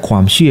ยมาจากควา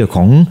มเชื่อข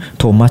อง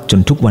โทมัสจ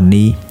นทุกวัน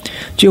นี้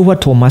เชื่อว่า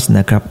โทมัสน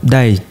ะครับไ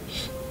ด้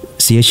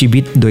เสียชีวิ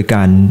ตโดยก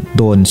าร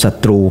โดนศั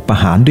ตรูประ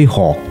หารด้วยห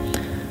อก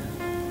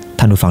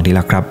ท่านผู้ฟังที่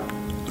รักครับ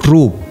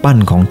รูปปั้น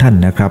ของท่าน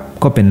นะครับ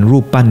ก็เป็นรู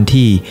ปปั้น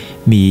ที่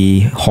มี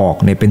หอก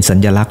ในเป็นสั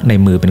ญลักษณ์ใน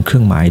มือเป็นเครื่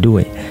องหมายด้ว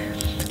ย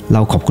เร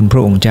าขอบคุณพร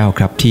ะองค์เจ้า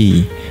ครับที่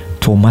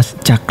โทมัส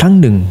จากครั้ง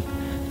หนึ่ง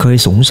เคย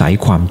สงสัย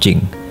ความจริง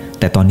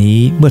แต่ตอนนี้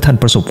เมื่อท่าน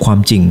ประสบความ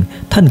จริง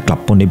ท่านกลับ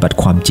ปฏิบัติ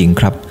ความจริง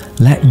ครับ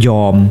และย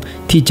อม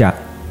ที่จะ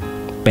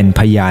เป็นพ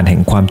ยานแห่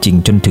งความจริง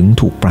จนถึง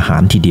ถูกประหา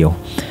รทีเดียว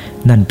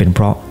นั่นเป็นเพ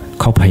ราะ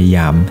เขาพยาย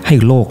ามให้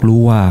โลกรู้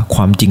ว่าค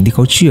วามจริงที่เข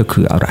าเชื่อ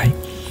คืออะไร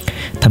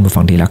ท่านผู้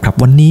ฟังที่รักครับ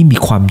วันนี้มี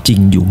ความจริง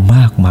อยู่ม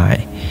ากมา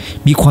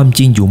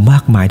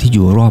ยที่อ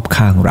ยู่รอบ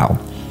ข้างเ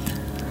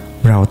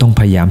ราต้อง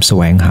พยายามแส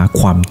วงหา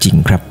ความจริง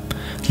ครับ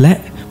และ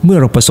เมื่อ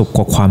เราประสบ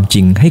กับความจ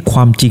ริงให้คว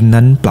ามจริง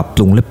นั้นปรับป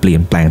รุงและเปลี่ย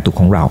นแปลงตัว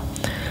ของเรา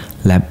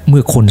และเมื่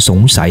อคนสง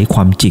สัยคว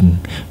ามจริง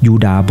ยู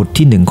ดาห์บท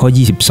ที่1ข้อ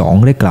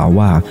22ได้กล่าว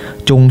ว่า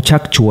จงชั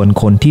กชวน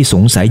คนที่ส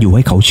งสัยอยู่ใ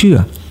ห้เขาเชื่อ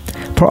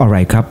เพราะอะไร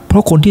ครับเพรา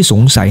ะคนที่ส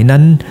งสัยนั้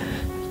น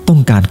ต้อ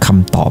งการค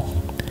ำตอบ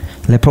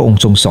และพระองค์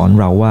ทรงสอน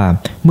เราว่า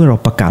เมื่อเรา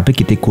ประกาศพระ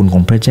กิตติคุณขอ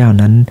งพระเจ้า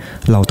นั้น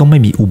เราต้องไม่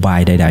มีอุบาย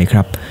ใดๆค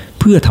รับ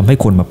เพื่อทำให้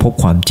คนมาพบ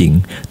ความจริง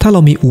ถ้าเร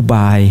ามีอุบ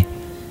าย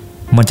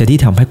มันจะที่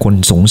ทำให้คน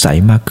สงสัย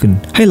มากขึ้น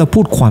ให้เรา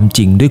พูดความจ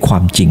ริงด้วยควา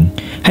มจริง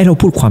ให้เรา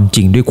พูดความจ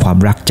ริงด้วยความ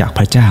รักจากพ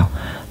ระเจ้า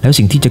แล้ว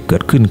สิ่งที่จะเกิ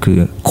ดขึ้นคือ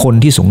คน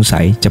ที่สงสั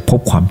ยจะพบ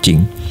ความจริง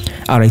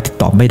อะไรที่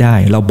ตอบไม่ได้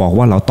เราบอก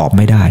ว่าเราตอบไ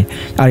ม่ได้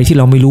อะไรที่เ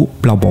ราไม่รู้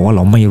เราบอกว่าเ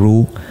ราไม่รู้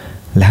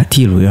และ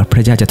ที่เหลือพร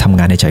ะเจ้าจะทำ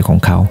งานในใจของ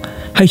เขา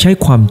ให้ใช้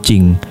ความจริ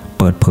ง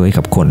เปิดเผย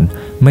กับคน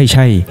ไม่ใ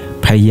ช่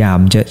พยายาม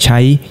จะใช้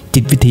จิ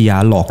ตวิทยา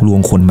หลอกลวง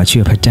คนมาเ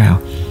ชื่อพระเจ้า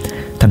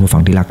ท่านผู้ฟั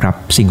งที่รักครับ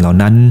สิ่งเหล่า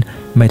นั้น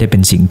ไม่ได้เป็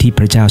นสิ่งที่พ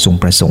ระเจ้าทรง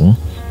ประสงค์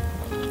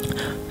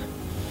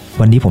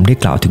วันนี้ผมได้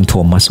กล่าวถึงโท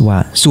มัสว่า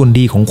ส่วน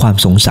ดีของความ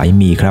สงสัย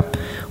มีครับ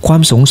ควา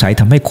มสงสัย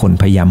ทำให้คน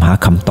พยายามหา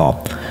คำตอบ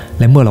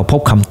และเมื่อเราพ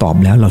บคำตอบ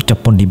แล้วเราจะ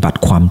ปฏิบัติ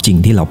ความจริง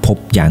ที่เราพบ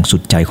อย่างสุ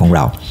ดใจของเร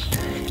า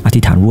อธิ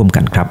ษฐานร่วม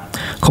กันครับ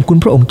ขอบคุณ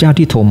พระองค์เจ้า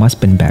ที่โทมัส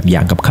เป็นแบบอย่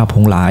างกับข้าพ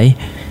งหลาย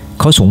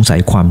เขาสงสัย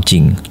ความจริ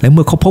งและเ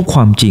มื่อเขาพบค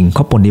วามจริงเข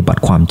าปฏิบั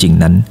ติความจริง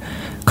นั้น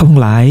ข้าพง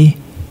หลาย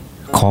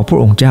ขอพระ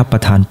องค์เจ้าปร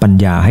ะทานปัญ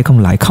ญาให้ข้าพ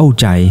งหลายเข้า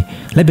ใจ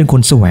และเป็นค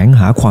นแสวง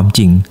หาความจ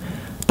ริง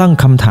ตั้ง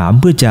คำถาม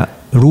เพื่อจะ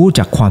รู้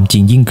จักความจริ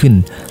งยิ่งขึ้น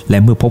และ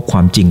เมื่อพบคว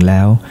ามจริงแ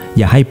ล้ว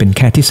อย่าให้เป็นแ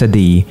ค่ทฤษ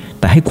ฎี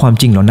แต่ให้ความ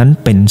จริงเหล่านั้น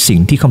เป็นสิ่ง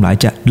ที่ข้าพเจ้า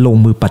จะลง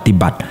มือปฏิ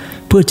บัติ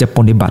เพื่อจะป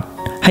ฏิบัติ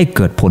ให้เ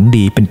กิดผล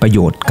ดีเป็นประโย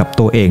ชน์กับ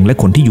ตัวเองและ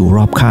คนที่อยู่ร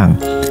อบข้าง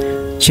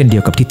เช่นเดี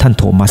ยวกับที่ท่าน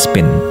โทมัสเ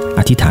ป็น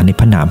อธิษฐานใน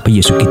พระนามพระเย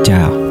ซูคริสต์เจ้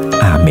า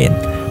อาเมน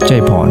ใจ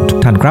พรทุก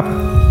ท่านครับ